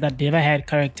 the players that never had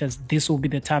characters, this will be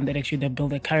the time that actually they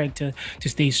build a character to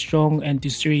stay strong and to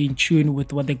stay in tune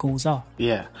with what their goals are.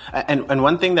 Yeah. And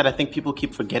one thing that I think people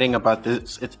keep forgetting about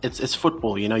this, it's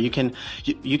football. You know, you can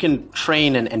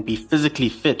train and be physically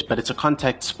fit, but it's a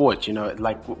contact sport. You know,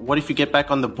 like what if you get back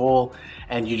on the ball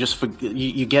and you just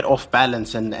you get off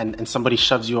balance and somebody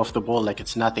shoves you off the ball like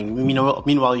it's nothing. You know,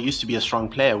 meanwhile you used to be a strong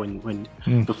player when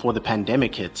before the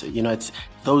pandemic hit. You know, it's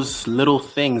those little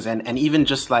things and even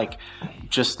just like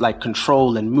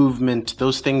control and movement,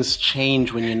 those things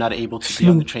change when you're not able to be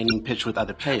on the training pitch with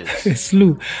other players.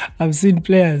 Slew. I've seen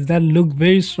players that look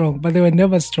very strong, but they were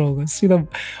never strong. I see them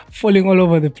falling all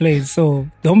over the place. So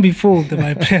don't be fooled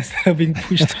by players that have been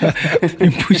pushed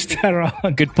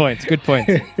around. Good point.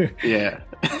 Yeah.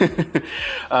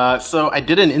 So I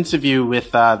did an interview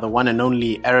with the one and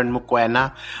only Aaron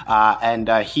Mokoena, and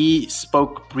he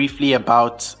spoke briefly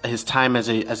about his time as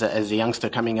a youngster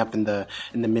coming up in the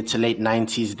mid to late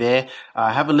 90s there.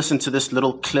 Have a listen to this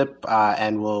little clip,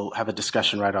 and we'll have a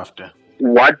discussion right after.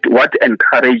 What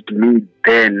encouraged me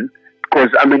then, because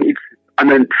I think it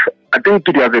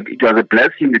was a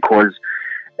blessing because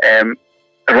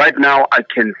right now I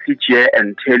can sit here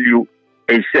and tell you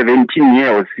a 17-year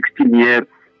or 16-year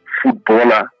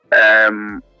footballer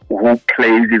who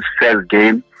plays his first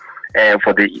game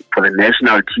for the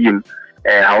national team.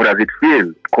 How does it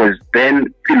feel? Because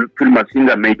then Phil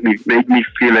Masinga made me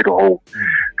feel at home.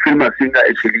 Phil Masinga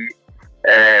actually,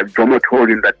 Jomo told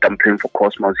him that I'm playing for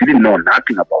Cosmos. He didn't know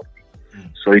nothing about me,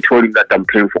 so he told him that I'm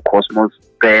playing for Cosmos.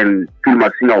 Then Phil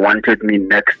Masinga wanted me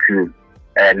next to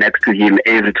him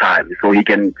every time, so he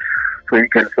can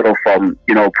sort of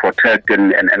protect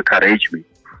and encourage me.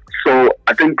 So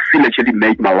I think Phil actually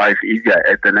made my life easier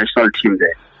at the national team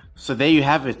there. So there you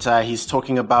have it. He's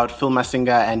talking about Phil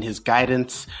Masinga and his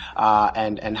guidance,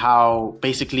 and how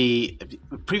basically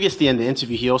previously in the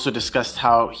interview he also discussed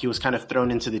how he was kind of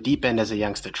thrown into the deep end as a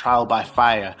youngster, trial by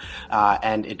fire,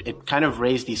 and it kind of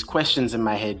raised these questions in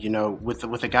my head. You know, with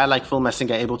a guy like Phil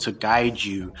Masinga able to guide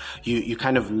you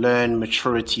kind of learn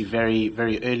maturity very,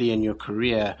 very early in your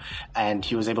career, and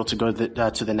he was able to go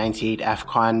to the '98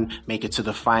 AFCON, make it to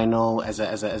the final as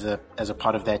a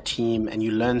part of that team, and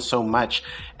you learn so much.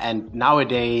 And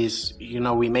nowadays, you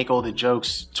know, we make all the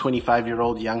jokes,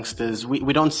 25-year-old youngsters.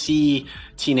 We don't see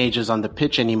teenagers on the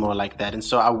pitch anymore like that. And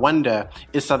so I wonder,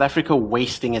 is South Africa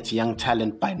wasting its young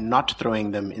talent by not throwing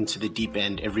them into the deep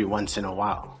end every once in a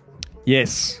while?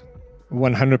 Yes,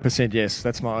 100% yes.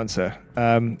 That's my answer.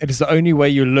 It is the only way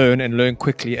you learn and learn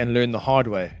quickly and learn the hard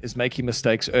way, is making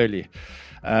mistakes early.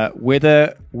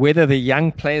 Whether the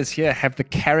young players here have the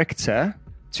character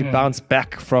to bounce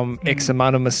back from X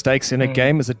amount of mistakes in a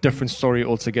game is a different story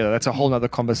altogether. That's a whole nother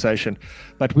conversation.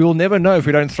 But we will never know if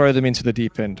we don't throw them into the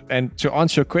deep end. And to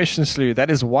answer your question, Slew, that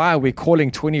is why we're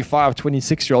calling 25,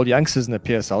 26-year-old youngsters in the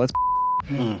PSL.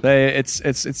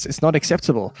 It's not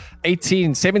acceptable.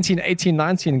 17, 18,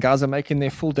 19 guys are making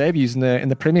their full debuts in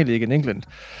the Premier League in England.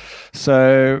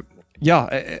 So yeah,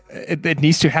 it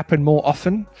needs to happen more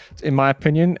often, in my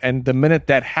opinion. And the minute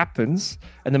that happens,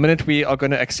 and the minute we are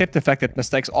going to accept the fact that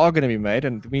mistakes are going to be made,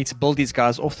 and we need to build these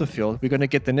guys off the field, we're going to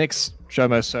get the next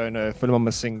Jomo Sono, Philemon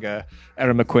Masinga,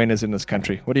 Aaron Mokoenas in this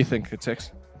country. What do you think,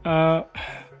 Tex? I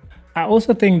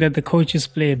also think that the coaches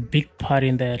play a big part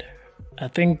in that. I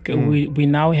think we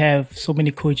now have so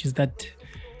many coaches that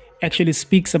actually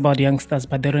speaks about youngsters,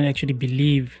 but they don't actually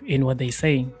believe in what they're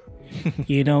saying.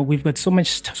 We've got so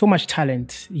much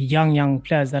talent, young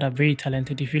players that are very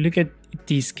talented. If you look at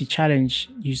this challenge,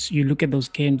 you look at those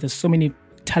games, there's so many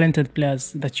talented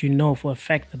players that for a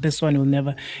fact that this one will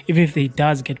never, even if he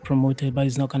does get promoted, but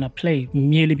he's not going to play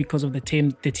merely because of the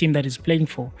team that he's playing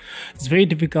for. It's very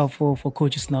difficult for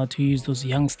coaches now to use those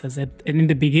youngsters. And in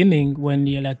the beginning, when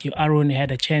your Aaron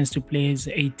had a chance to play as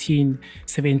 18,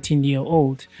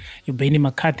 17-year-old, your Benni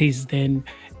McCarthy's, then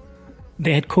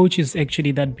they had coaches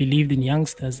actually that believed in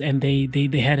youngsters, and they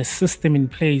had a system in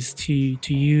place to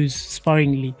use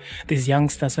sparingly these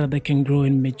youngsters so that they can grow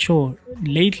and mature.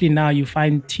 Lately now you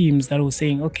find teams that were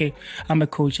saying, okay, I'm a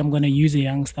coach, I'm going to use a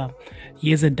youngster.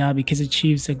 Here's a derby, Kaizer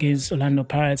Chiefs against Orlando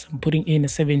Pirates. I'm putting in a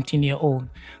 17-year-old.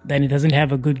 Then he doesn't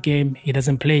have a good game, he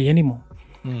doesn't play anymore.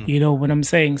 You know what I'm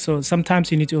saying? So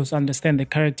sometimes you need to also understand the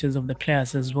characters of the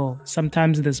players as well.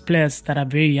 Sometimes there's players that are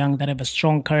very young, that have a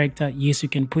strong character. Yes, you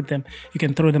can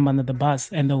throw them under the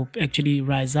bus and they'll actually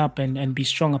rise up and be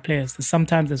stronger players.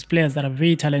 Sometimes there's players that are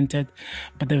very talented,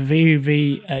 but they're very,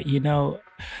 very,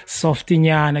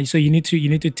 softinya, so you need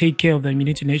to take care of them. You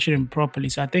need to nurture them properly.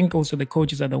 So I think also the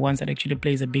coaches are the ones that actually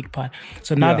plays a big part.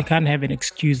 So now they can't have an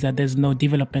excuse that there's no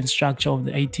development structure of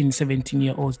the 18,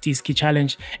 17-year-olds. TSK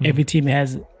challenge. Every team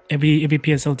has. Every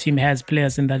PSL team has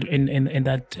players in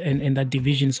that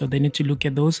division, so they need to look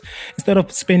at those instead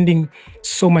of spending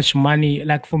so much money.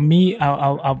 Like for me,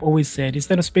 I've always said,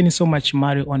 instead of spending so much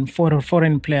money on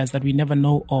foreign players that we never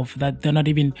know of, that they're not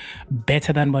even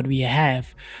better than what we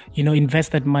have,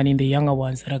 invest that money in the younger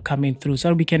ones that are coming through, so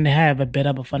that we can have a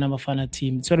better Bafana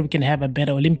team, so that we can have a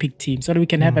better Olympic team, so that we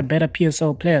can have a better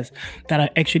PSL players that are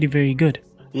actually very good.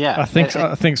 Yeah, I think.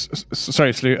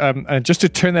 Sorry, Slew. Just to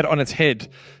turn that on its head,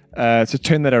 to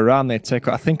turn that around there, Teko,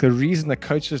 I think the reason the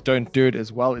coaches don't do it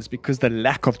as well is because the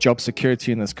lack of job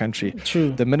security in this country.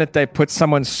 True. The minute they put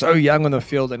someone so young on the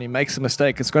field and he makes a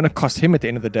mistake, it's going to cost him at the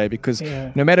end of the day, because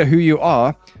no matter who you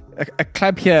are, a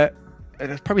club here,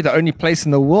 it's probably the only place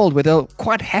in the world where they'll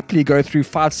quite happily go through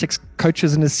 5-6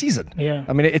 coaches in a season. Yeah.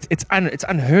 I mean, it's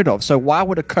unheard of. So why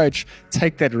would a coach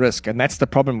take that risk? And that's the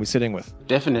problem we're sitting with.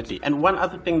 Definitely. And one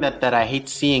other thing that I hate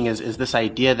seeing is this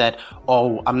idea that,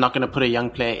 I'm not going to put a young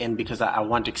player in because I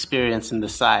want experience in the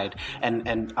side.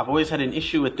 And I've always had an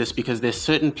issue with this because there's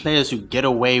certain players who get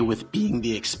away with being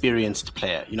the experienced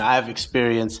player. I have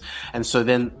experience, and so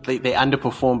then they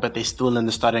underperform, but they're still in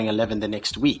the starting 11 the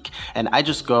next week. And I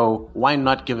just go, why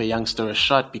not give a youngster a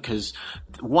shot? Because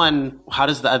one, how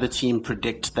does the other team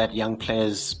predict that young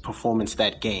player's performance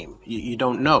that game? You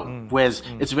don't know. Whereas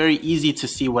it's very easy to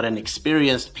see what an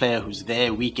experienced player who's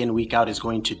there week in, week out is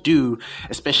going to do,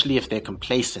 especially if they're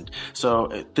complacent.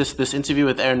 So this interview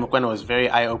with Aaron Mokoena was very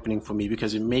eye-opening for me,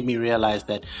 because it made me realize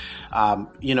that,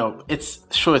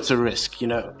 it's a risk.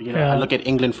 I look at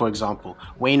England, for example.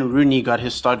 Wayne Rooney got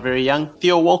his start very young.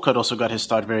 Theo Walcott also got his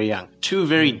start very young. Two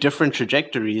very different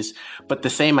trajectories, but the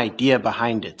same idea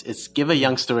behind it. It's give a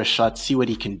youngster a shot, see what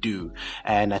he can do.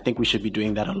 And I think we should be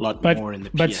doing that a lot more in the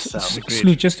PSL.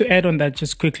 But just to add on that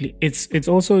just quickly, it's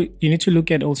also, you need to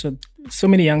look at also so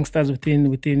many youngsters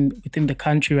within the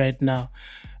country right now.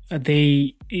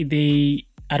 They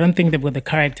I don't think they've got the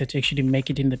character to actually make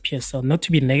it in the PSL. Not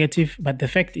to be negative, but the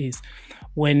fact is,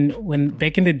 when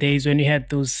back in the days when you had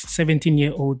those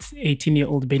 17-year-olds,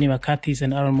 18-year-old Benni McCarthy's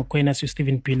and Aaron Mokoena's,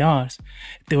 Stephen Pienaar's,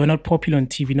 they were not popular on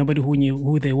TV. Nobody who knew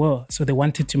who they were. So they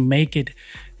wanted to make it.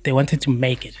 They wanted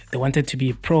to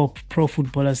be pro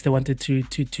footballers. They wanted to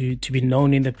be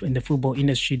known in the football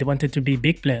industry. They wanted to be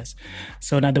big players.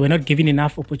 So now they were not given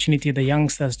enough opportunity, the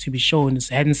youngsters, to be shown.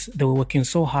 Hence, they were working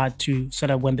so hard so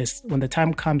that when the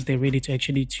time comes, they're ready to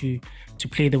actually to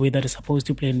play the way that they're supposed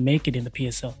to play and make it in the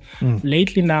PSL.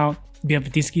 Lately now, we have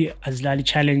Diski Azlali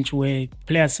Challenge where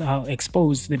players are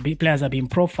exposed, the players are being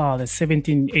profiled as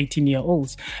 17,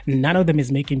 18-year-olds. None of them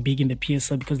is making big in the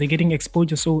PSL because they're getting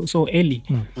exposure so early.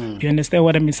 You understand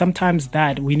what I mean? Sometimes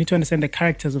that we need to understand the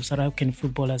characters of South African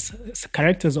footballers,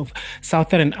 characters of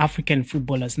Southern African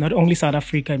footballers, not only South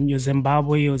Africa, your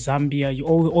Zimbabwe, your Zambia,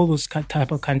 all those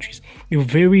type of countries. You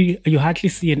hardly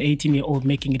see an 18-year-old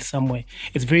making it somewhere.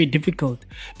 It's very difficult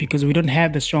because we don't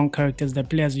have the strong characters that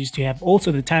players used to have.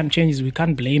 Also, the time changes. We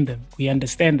can't blame them. We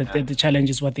understand that the challenge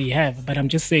is what they have. But I'm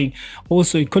just saying,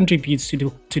 also it contributes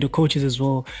to the coaches as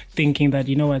well, thinking that,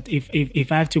 you know what,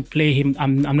 if I have to play him,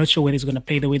 I'm not sure whether he's going to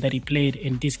play the way that he played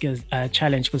in this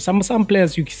challenge. Because some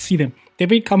players, you can see them, they're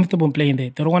very comfortable playing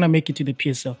there. They don't want to make it to the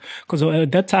PSL. Because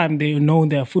at that time, they know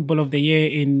they're Football of the Year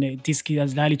in Diski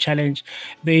Azlali Challenge.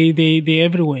 They're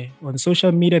everywhere. On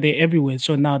social media, they're everywhere.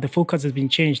 So now the focus has been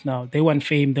changed now. They want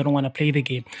fame. They don't want to play the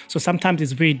game. So sometimes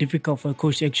it's very difficult for a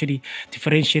coach to actually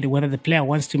differentiate whether the player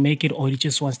wants to make it or he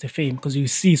just wants the fame. Because you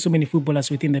see so many footballers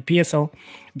within the PSL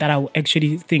that I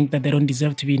actually think that they don't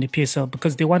deserve to be in the PSL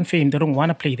because they want fame. They don't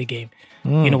want to play the game.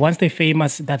 You know, once they're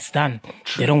famous, that's done.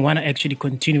 They don't want to actually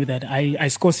continue that. I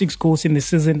score 6 goals in the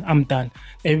season, I'm done.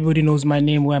 Everybody knows my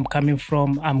name, where I'm coming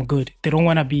from, I'm good. They don't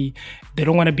want to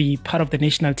be part of the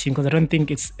national team because I don't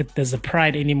think there's a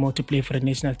pride anymore to play for the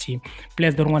national team.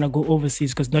 Players don't want to go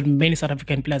overseas because not many South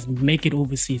African players make it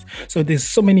overseas. So there's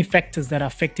so many factors that are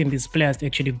affecting these players to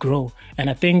actually grow. And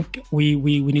I think we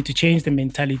need to change the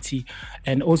mentality.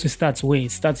 And also it starts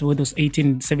with those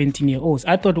 18, 17-year-olds.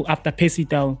 I thought after Percy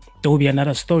Tau, there will be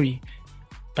another story.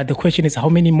 But the question is, how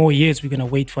many more years we're going to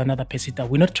wait for another Pesita?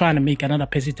 We're not trying to make another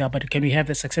Pesita, but can we have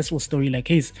a successful story like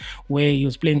his, where he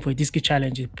was playing for a Diski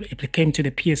Challenge, it came to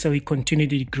the PSL, he continued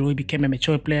to grow, he became a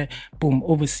mature player, boom,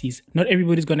 overseas. Not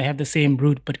everybody's going to have the same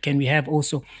route, but can we have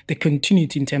also the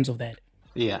continuity in terms of that?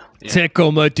 Yeah.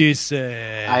 Teko Modise.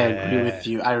 I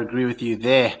agree with you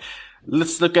there.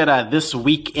 Let's look at this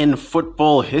week in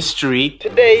football history.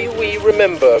 Today we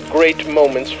remember great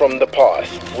moments from the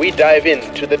past. We dive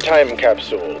into the time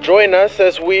capsule. Join us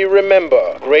as we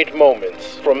remember great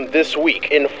moments from this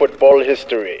week in football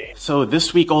history. So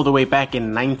this week, all the way back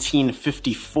in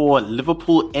 1954,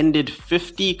 Liverpool ended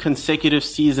 50 consecutive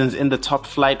seasons in the top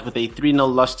flight with a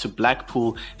 3-0 loss to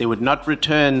Blackpool. They would not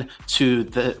return to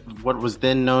what was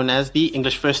then known as the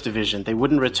English First Division. They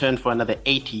wouldn't return for another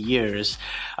 80 years.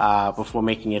 Before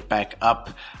making it back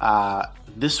up.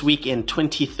 This week in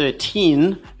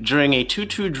 2013, during a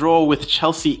 2-2 draw with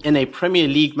Chelsea in a Premier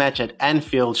League match at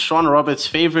Anfield, Sean Roberts'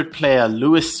 favorite player,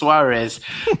 Luis Suarez,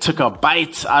 took a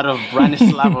bite out of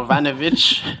Branislav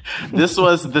Ivanovic. This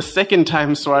was the second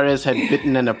time Suarez had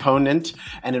bitten an opponent,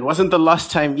 and it wasn't the last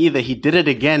time either. He did it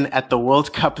again at the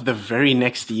World Cup the very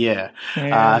next year.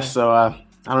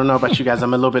 I don't know about you guys.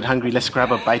 I'm a little bit hungry. Let's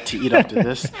grab a bite to eat after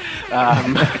this.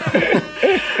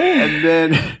 And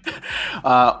then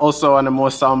also on a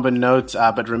more somber note,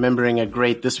 but remembering a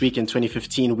great, this week in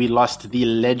 2015, we lost the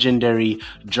legendary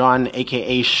John,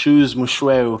 a.k.a. Shoes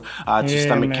Mushweu, to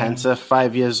stomach cancer.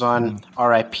 5 years on.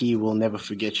 R.I.P. We'll never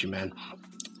forget you, man.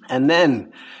 And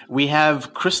then we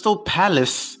have Crystal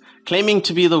Palace claiming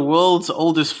to be the world's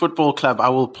oldest football club. I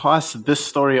will pass this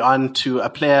story on to a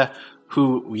player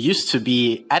who used to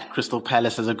be at Crystal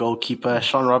Palace as a goalkeeper,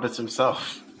 Sean Roberts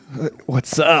himself.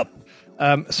 What's up?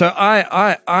 So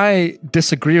I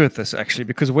disagree with this, actually,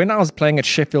 because when I was playing at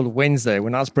Sheffield Wednesday,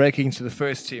 when I was breaking into the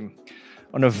first team,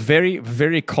 on a very,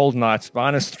 very cold night,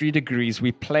 -3 degrees,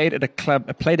 we played at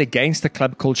I played against a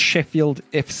club called Sheffield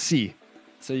FC.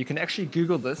 So you can actually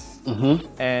Google this,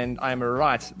 and I'm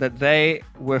right that they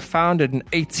were founded in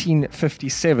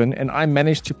 1857, and I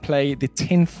managed to play the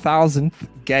 10,000th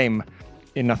game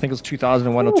in, I think it was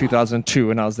 2001 or 2002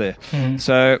 when I was there.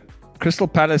 So Crystal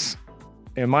Palace,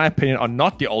 in my opinion, are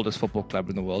not the oldest football club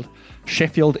in the world.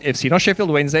 Sheffield FC, not Sheffield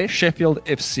Wednesday, Sheffield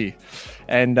FC.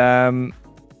 And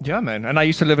yeah, man. And I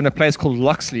used to live in a place called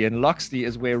Loxley, and Loxley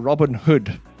is where Robin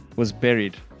Hood was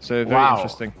buried. So very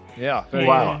interesting. Yeah. Very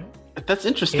wow. That's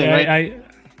interesting, right?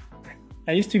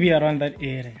 I used to be around that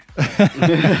area.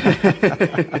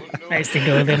 I used to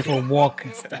go there for a walk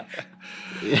and stuff.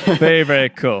 Very, very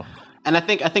cool. And I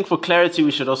think for clarity, we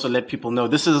should also let people know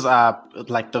this is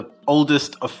like the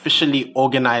oldest officially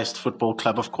organized football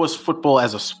club. Of course, football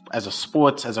as a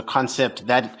sport, as a concept,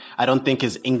 that I don't think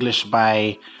is English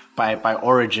by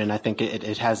origin. I think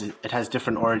it has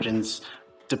different origins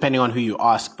depending on who you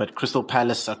ask. But Crystal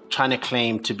Palace are trying to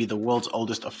claim to be the world's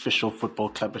oldest official football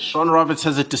club. But Sean Roberts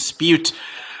has a dispute.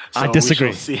 So I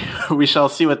disagree. We shall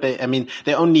see what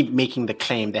they're only making the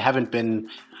claim. They haven't been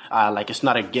like it's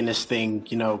not a Guinness thing,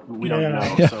 we don't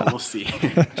know. So we'll see.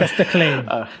 Just a claim.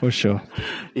 For sure.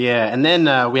 Yeah, and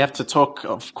then we have to talk,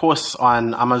 of course,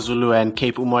 on Amazulu and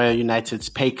Cape Umoya United's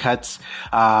pay cuts.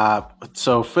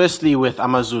 So firstly, with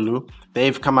Amazulu,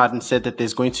 they've come out and said that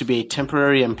there's going to be a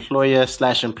temporary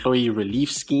employer/employee relief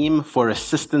scheme for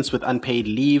assistance with unpaid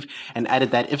leave, and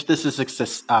added that if this is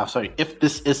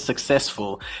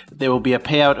successful, there will be a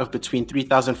payout of between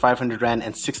 3,500 Rand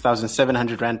and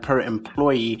 6,700 Rand per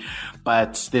employee.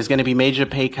 But there's going to be major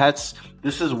pay cuts.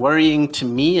 This is worrying to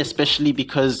me, especially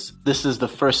because this is the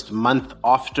first month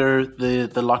after the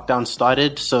lockdown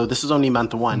started. So this is only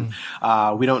month one.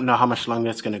 We don't know how much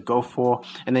longer it's going to go for.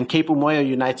 And then Cape Umoya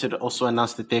United also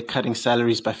announced that they're cutting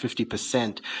salaries by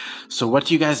 50%. So what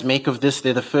do you guys make of this?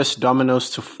 They're the first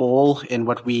dominoes to fall in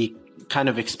what we kind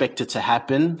of expected to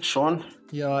happen. Sean?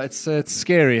 Yeah, it's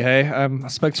scary, hey? I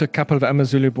spoke to a couple of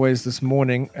Amazulu boys this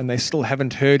morning, and they still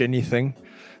haven't heard anything.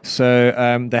 So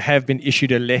they have been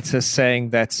issued a letter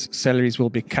saying that salaries will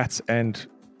be cut and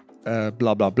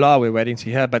blah, blah, blah. We're waiting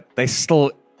to hear, but they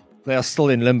are still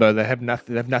in limbo. They have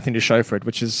nothing to show for it,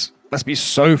 which must be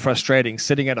so frustrating,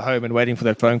 sitting at home and waiting for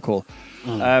that phone call.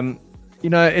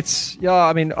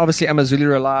 Obviously Amazulu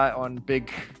rely on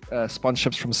big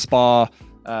sponsorships from Spa,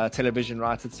 television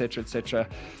rights, etc.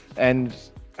 And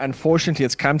unfortunately,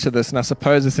 it's come to this, and I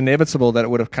suppose it's inevitable that it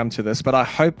would have come to this, but I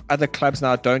hope other clubs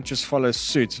now don't just follow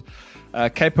suit.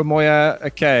 Cape Umoya,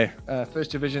 okay,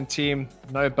 first division team,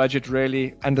 no budget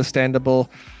really, understandable,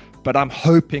 but I'm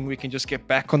hoping we can just get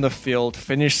back on the field,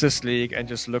 finish this league, and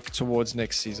just look towards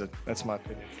next season. That's my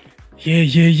opinion.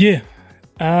 Yeah.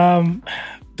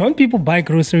 Don't people buy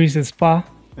groceries at Spa?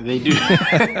 They do.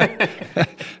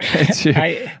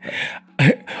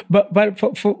 But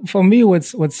for me,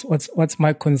 what's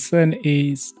my concern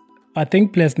is I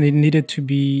think players needed to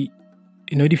be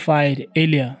notified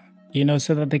earlier,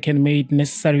 so that they can make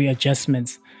necessary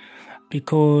adjustments.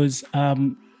 Because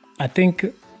I think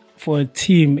for a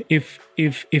team, if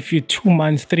you're 2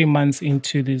 months, 3 months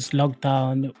into this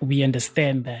lockdown, we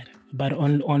understand that. But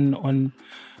on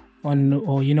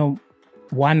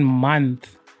 1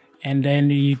 month, and then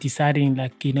you're deciding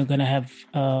gonna have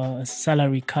a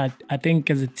salary cut. I think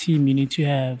as a team you need to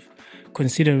have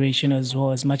consideration as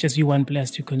well, as much as you want players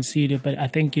to consider, but I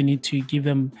think you need to give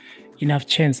them enough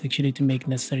chance actually to make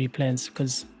necessary plans,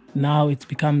 because now it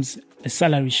becomes a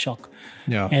salary shock.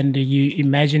 Yeah. And you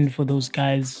imagine for those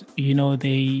guys,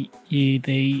 they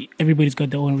everybody's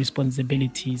got their own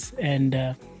responsibilities, and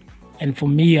for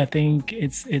me, I think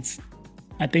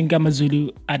I think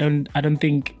Amazulu, I don't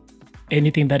think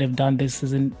anything that they've done this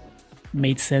hasn't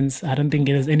made sense. I don't think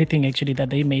there's anything actually that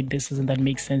they made this season that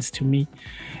makes sense to me.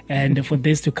 And for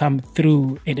this to come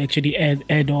through, it actually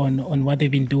add on what they've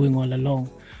been doing all along.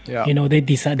 Yeah. They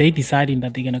deciding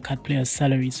that they're going to cut players'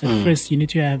 salaries. So first, you need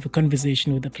to have a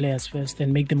conversation with the players first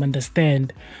and make them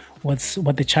understand what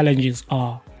the challenges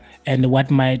are and what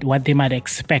they might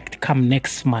expect come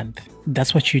next month.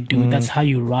 That's what you do. That's how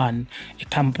you run a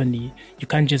company. You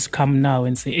can't just come now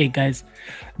and say, hey guys,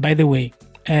 by the way,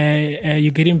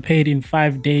 you're getting paid in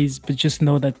 5 days, but just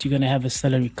know that you're going to have a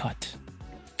salary cut.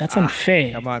 That's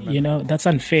unfair. Come on, man. That's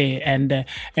unfair.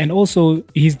 And also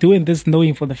he's doing this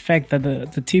knowing for the fact that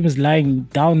the team is lying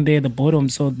down there at the bottom,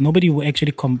 so nobody will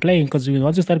actually complain, because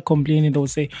once you start complaining, they'll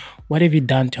say, what have you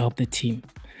done to help the team?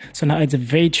 So now it's a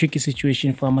very tricky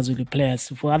situation for Amazulu players.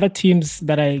 For other teams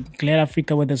that are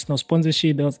GladAfrica, where there's no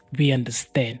sponsorship, we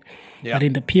understand. Yeah. But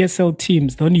in the PSL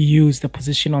teams, don't use the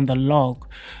position on the log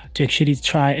to actually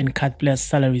try and cut players'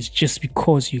 salaries just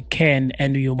because you can,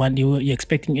 and you're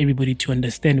expecting everybody to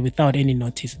understand without any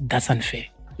notice. That's unfair.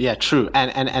 Yeah, true.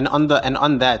 And on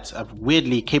that,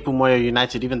 weirdly, Cape Umoya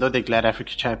United, even though they're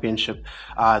GladAfrica Championship,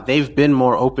 they've been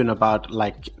more open about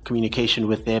communication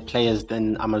with their players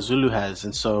than Amazulu has.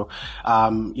 And so,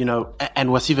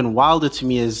 and what's even wilder to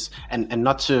me is, and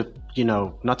not to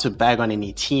bag on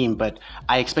any team, but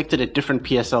I expected a different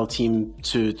PSL team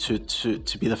to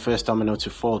be the first domino to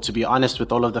fall. To be honest,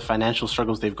 with all of the financial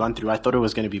struggles they've gone through, I thought it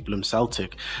was going to be Bloem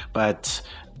Celtic, but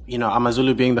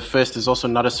Amazulu being the first is also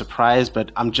not a surprise, but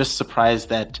I'm just surprised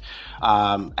that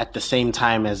at the same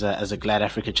time as a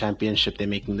GladAfrica Championship, they're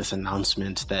making this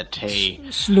announcement that, hey,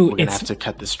 we're going to have to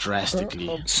cut this drastically.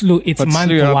 Slu, it's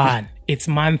month one. It's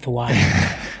month one.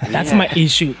 That's my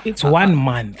issue. It's 1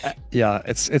 month. Yeah,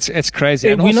 it's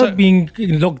crazy. We're not being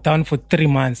locked down for 3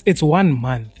 months. It's 1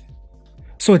 month.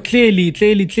 So clearly,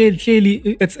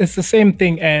 it's the same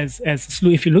thing as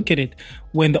Slu. If you look at it,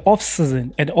 when the off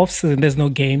season, there's no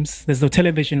games, there's no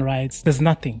television rights, there's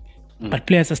nothing, but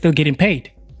players are still getting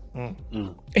paid.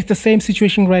 It's the same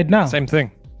situation right now. Same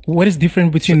thing. What is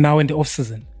different between now and the off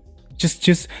season?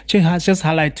 just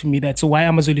highlight to me that. So why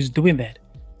Amazulu is doing that?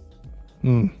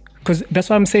 Because that's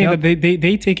what I'm saying, that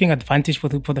they taking advantage for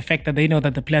the fact that they know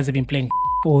that the players have been playing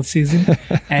all season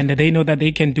and they know that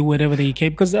they can do whatever they can.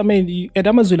 Because I mean, at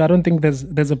Amazulu, I don't think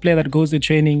there's a player that goes to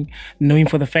training knowing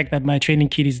for the fact that my training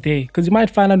kit is there. Because you might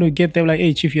find out when you get there like,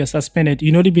 hey, Chief, you're suspended.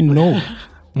 You don't even know.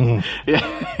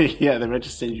 Yeah, they might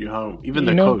just send you home. Even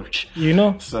the coach.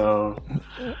 So,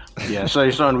 yeah.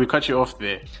 Sorry, Sean, we cut you off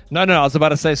there. No, I was about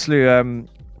to say, Slew,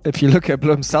 if you look at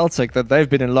Bloem Celtic, that they've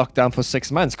been in lockdown for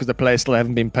 6 months because the players still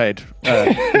haven't been paid.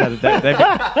 You're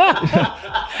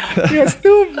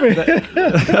stupid.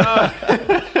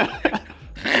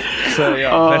 So,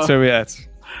 that's where we're at.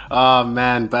 Oh,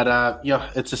 man. But,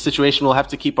 it's a situation we'll have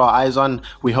to keep our eyes on.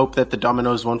 We hope that the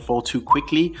dominoes won't fall too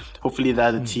quickly. Hopefully the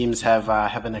other teams have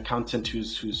an accountant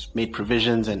who's made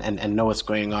provisions and know what's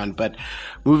going on. But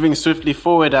moving swiftly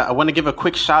forward, I want to give a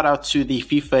quick shout out to the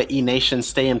FIFA E-Nation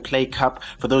Stay and Play Cup.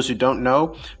 For those who don't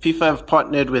know, FIFA have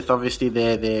partnered with obviously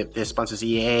their sponsors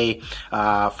EA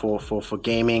for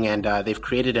gaming, and they've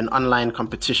created an online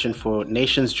competition for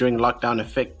nations during lockdown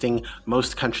affecting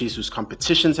most countries whose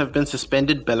competitions have been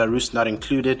suspended, Belarus not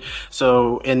included.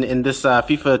 So in this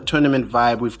FIFA tournament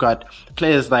vibe, we've got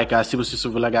players like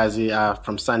Sibusiso Vulagazi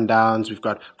from Sundowns. We've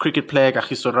got cricket player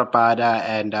Kagiso Rapada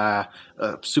and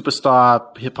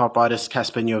superstar hip-hop artist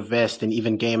Casper Nyovest and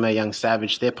even gamer Young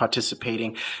Savage. They're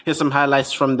participating. Here's some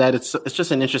highlights from that. It's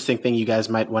just an interesting thing you guys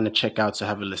might want to check out, so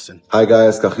have a listen. Hi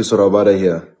guys, Kagiso Rapada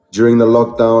here. During the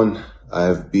lockdown, I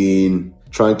have been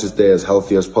trying to stay as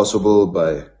healthy as possible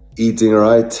by eating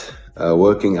right,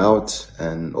 working out,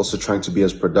 and also trying to be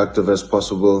as productive as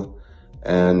possible,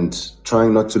 and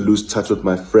trying not to lose touch with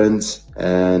my friends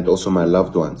and also my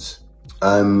loved ones.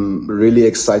 I'm really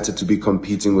excited to be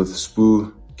competing with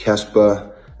Spoo,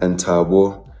 Casper, and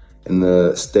Tabo in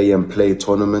the Stay and Play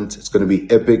tournament. It's going to be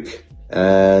epic,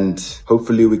 and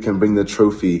hopefully we can bring the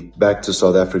trophy back to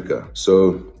South Africa.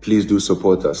 So please do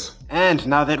support us. And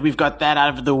now that we've got that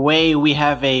out of the way, we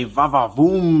have a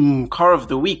Vavavoom Car of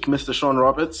the Week, Mr. Sean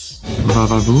Roberts.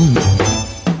 Vavavoom.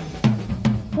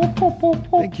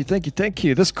 Thank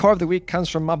you. This car of the week comes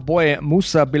from my boy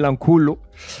Musa Bilankulu.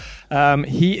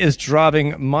 He is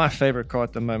driving my favorite car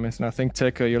at the moment, and I think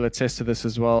Teko, you'll attest to this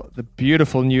as well. The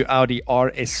beautiful new Audi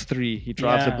RS3. He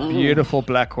drives a beautiful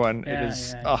black one. It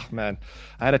is, oh man.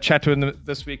 I had a chat with him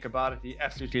this week about it. He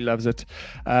absolutely loves it.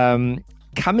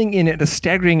 Coming in at a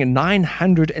staggering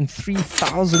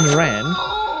 903,000 Rand,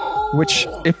 which,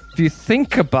 if you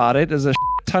think about it, is a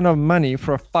ton of money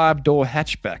for a 5-door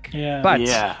hatchback. But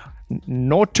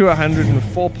 0 to 100 in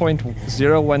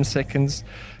 4.01 seconds.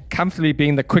 Comfortably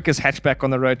being the quickest hatchback on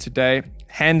the road today.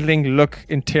 Handling, look,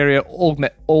 interior,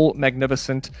 all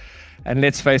magnificent. And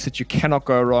let's face it, you cannot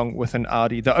go wrong with an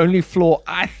Audi. The only flaw,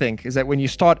 I think, is that when you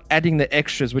start adding the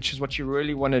extras, which is what you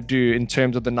really want to do in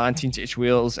terms of the 19-inch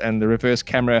wheels and the reverse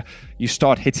camera, you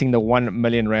start hitting the 1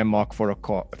 million Rand mark for a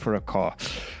car.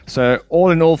 So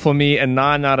all in all, for me, a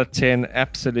 9 out of 10,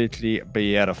 absolutely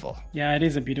beautiful. Yeah, it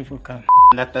is a beautiful car.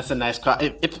 That's a nice car.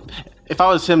 If I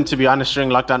was him, to be honest, during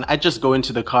lockdown, I'd just go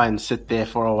into the car and sit there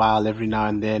for a while every now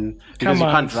and then, because you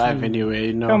can't drive anyway,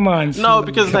 you know. Come on. No,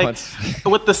 because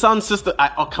with the sound system,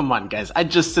 come on, guys. I'd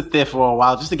just sit there for a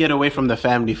while just to get away from the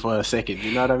family for a second.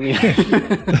 You know what I mean?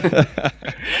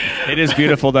 It is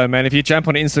beautiful though, man. If you jump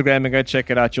on Instagram and go check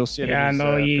it out, you'll see it.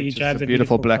 Yeah, he drives a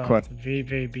beautiful black car. one. It's very,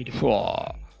 very beautiful.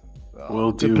 Whoa.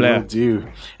 Will do.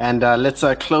 And let's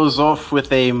close off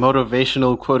with a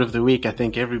motivational quote of the week. I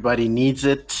think everybody needs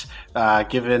it,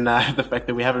 given the fact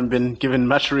that we haven't been given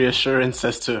much reassurance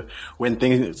as to when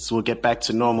things will get back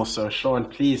to normal. So, Sean,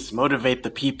 please motivate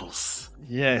the peoples.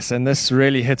 Yes, and this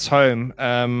really hits home.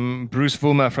 Bruce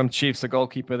Vuma from Chiefs, the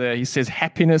goalkeeper there, he says,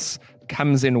 happiness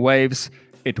comes in waves.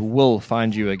 It will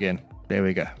find you again. There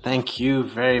we go. Thank you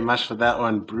very much for that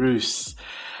one, Bruce.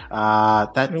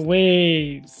 The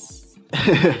waves.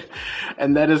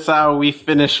 And that is how we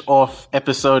finish off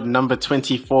episode number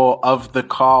 24 of The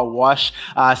Car Wash.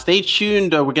 Stay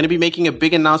tuned. We're going to be making a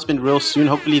big announcement real soon,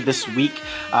 hopefully this week,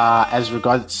 as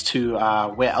regards to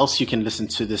where else you can listen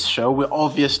to this show. We're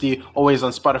obviously always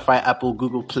on Spotify, Apple,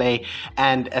 Google Play,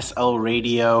 and SL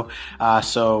Radio.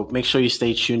 So make sure you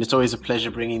stay tuned. It's always a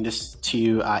pleasure bringing this to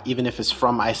you, even if it's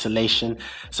from isolation.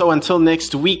 So until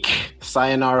next week,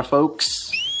 sayonara,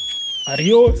 folks.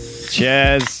 Adios.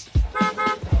 Cheers.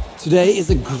 Today is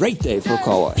a great day for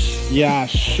car wash. Yeah,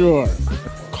 sure.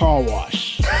 Car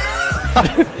wash.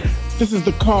 This is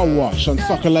the Car Wash on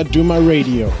Sakala Duma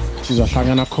Radio. This is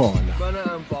Ohlangana Corner.